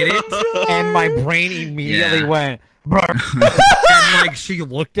hit it, and my brain immediately went. And like she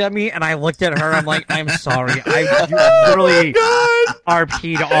looked at me, and I looked at her. I'm like, I'm sorry. I literally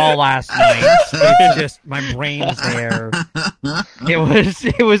RP'd all last night. It's just my brain's there.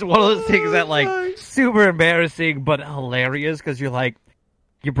 It was one of those things that like super embarrassing but hilarious because you're like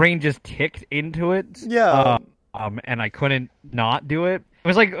your brain just ticked into it. Yeah. And I couldn't not do it. It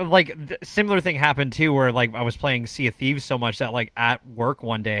was like similar thing happened too, where like I was playing Sea of Thieves so much that like at work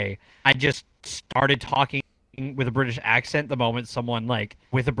one day I just started talking with a British accent the moment someone like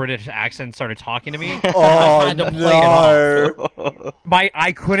with a British accent started talking to me. Oh, I had to play it off.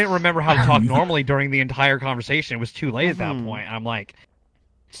 I couldn't remember how to talk normally during the entire conversation. It was too late at that point. I'm like,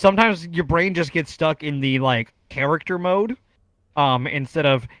 sometimes your brain just gets stuck in the like character mode, instead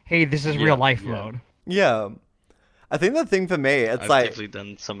of, hey, this is real life mode. Yeah. I think the thing for me, it's I've like definitely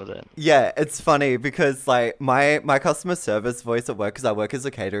done some of that. yeah, it's funny because like my customer service voice at work, because I work as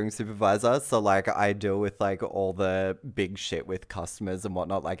a catering supervisor, so like I deal with like all the big shit with customers and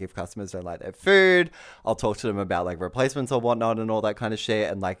whatnot. Like if customers don't like their food, I'll talk to them about like replacements or whatnot and all that kind of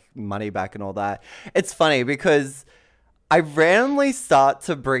shit and like money back and all that. It's funny because I randomly start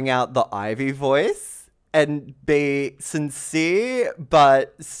to bring out the Ivy voice and be sincere,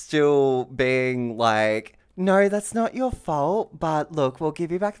 but still being like, no, that's not your fault, but look, we'll give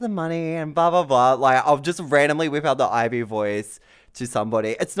you back the money and blah, blah, blah. Like, I'll just randomly whip out the Ivy voice to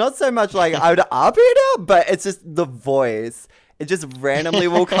somebody. It's not so much like I would RP it out, but it's just the voice. It just randomly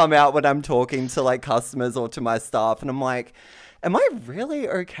will come out when I'm talking to like customers or to my staff. And I'm like, am I really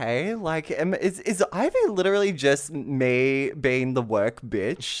okay? Like, is Ivy literally just me being the work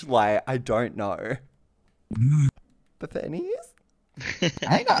bitch? Like, I don't know. But for any years?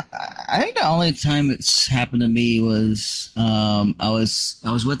 I think the only time it's happened to me was I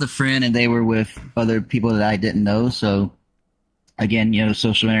was with a friend and they were with other people that I didn't know. So again, you know,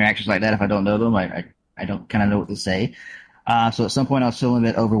 social interactions like that. If I don't know them, I don't kind of know what to say. So at some point I was feeling a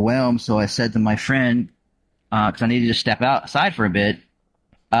bit overwhelmed. So I said to my friend, because I needed to step outside for a bit.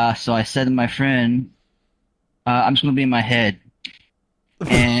 So I said to my friend, I'm just gonna be in my head.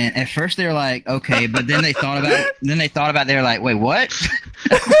 And at first they were like, okay, but then they thought about it. They were like, wait, what?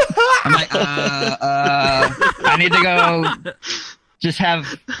 I'm like, I need to go just have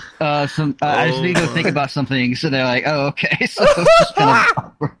some, I just need to go think about something. So they're like, oh, okay. So it's just kind of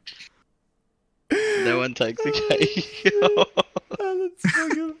awkward. No one takes the cake. Oh, that's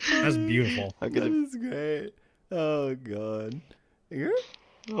fucking funny. That's beautiful. I'm That gonna... is great. Oh, God. You?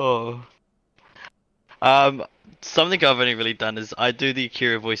 Oh. Something I've only really done is I do the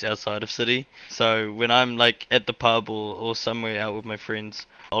Akira voice outside of city. So when I'm like at the pub or somewhere out with my friends,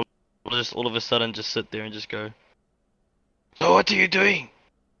 I'll just all of a sudden just sit there and just go, so what are you doing?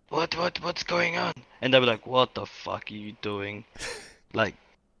 What's going on? And they'll be like, what the fuck are you doing? Like,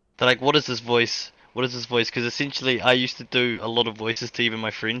 they're like, what is this voice? What is this voice? Because essentially I used to do a lot of voices to even my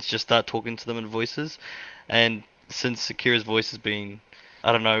friends, just start talking to them in voices. And since Akira's voice has been,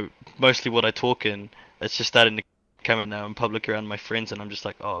 I don't know, mostly what I talk in, it's just starting to come up now in public around my friends, and I'm just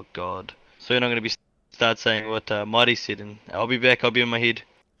like, oh god. So you're not gonna start saying what Mighty said, and I'll be back. I'll be in my head.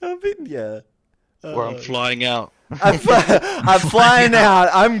 Yeah. Or I'm flying out. I'm flying out.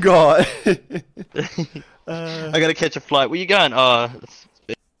 I'm gone. I gotta catch a flight. Where you going? Oh,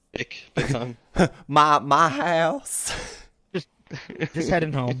 it's back home. my house. Just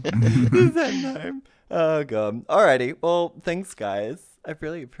heading home. Just heading home. Oh god. Alrighty. Well, thanks guys. I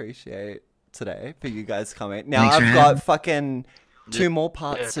really appreciate today for you guys coming. Now Thanks for I've having got fucking 2 more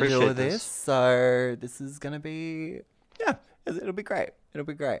parts to do appreciate with this, so this is gonna be it'll be great. It'll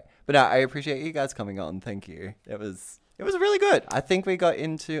be great. But no, I appreciate you guys coming on. Thank you. It was really good. I think we got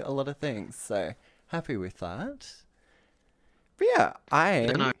into a lot of things, so happy with that. But yeah,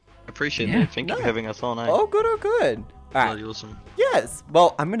 I appreciate Yeah. it. Thank you for having us on. oh good. Alright. Bloody awesome. Yes.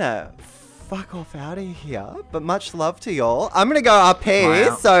 Well, I'm gonna fuck off out of here, but much love to y'all. I'm gonna go RP,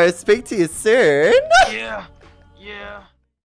 Wow. so speak to you soon. Yeah.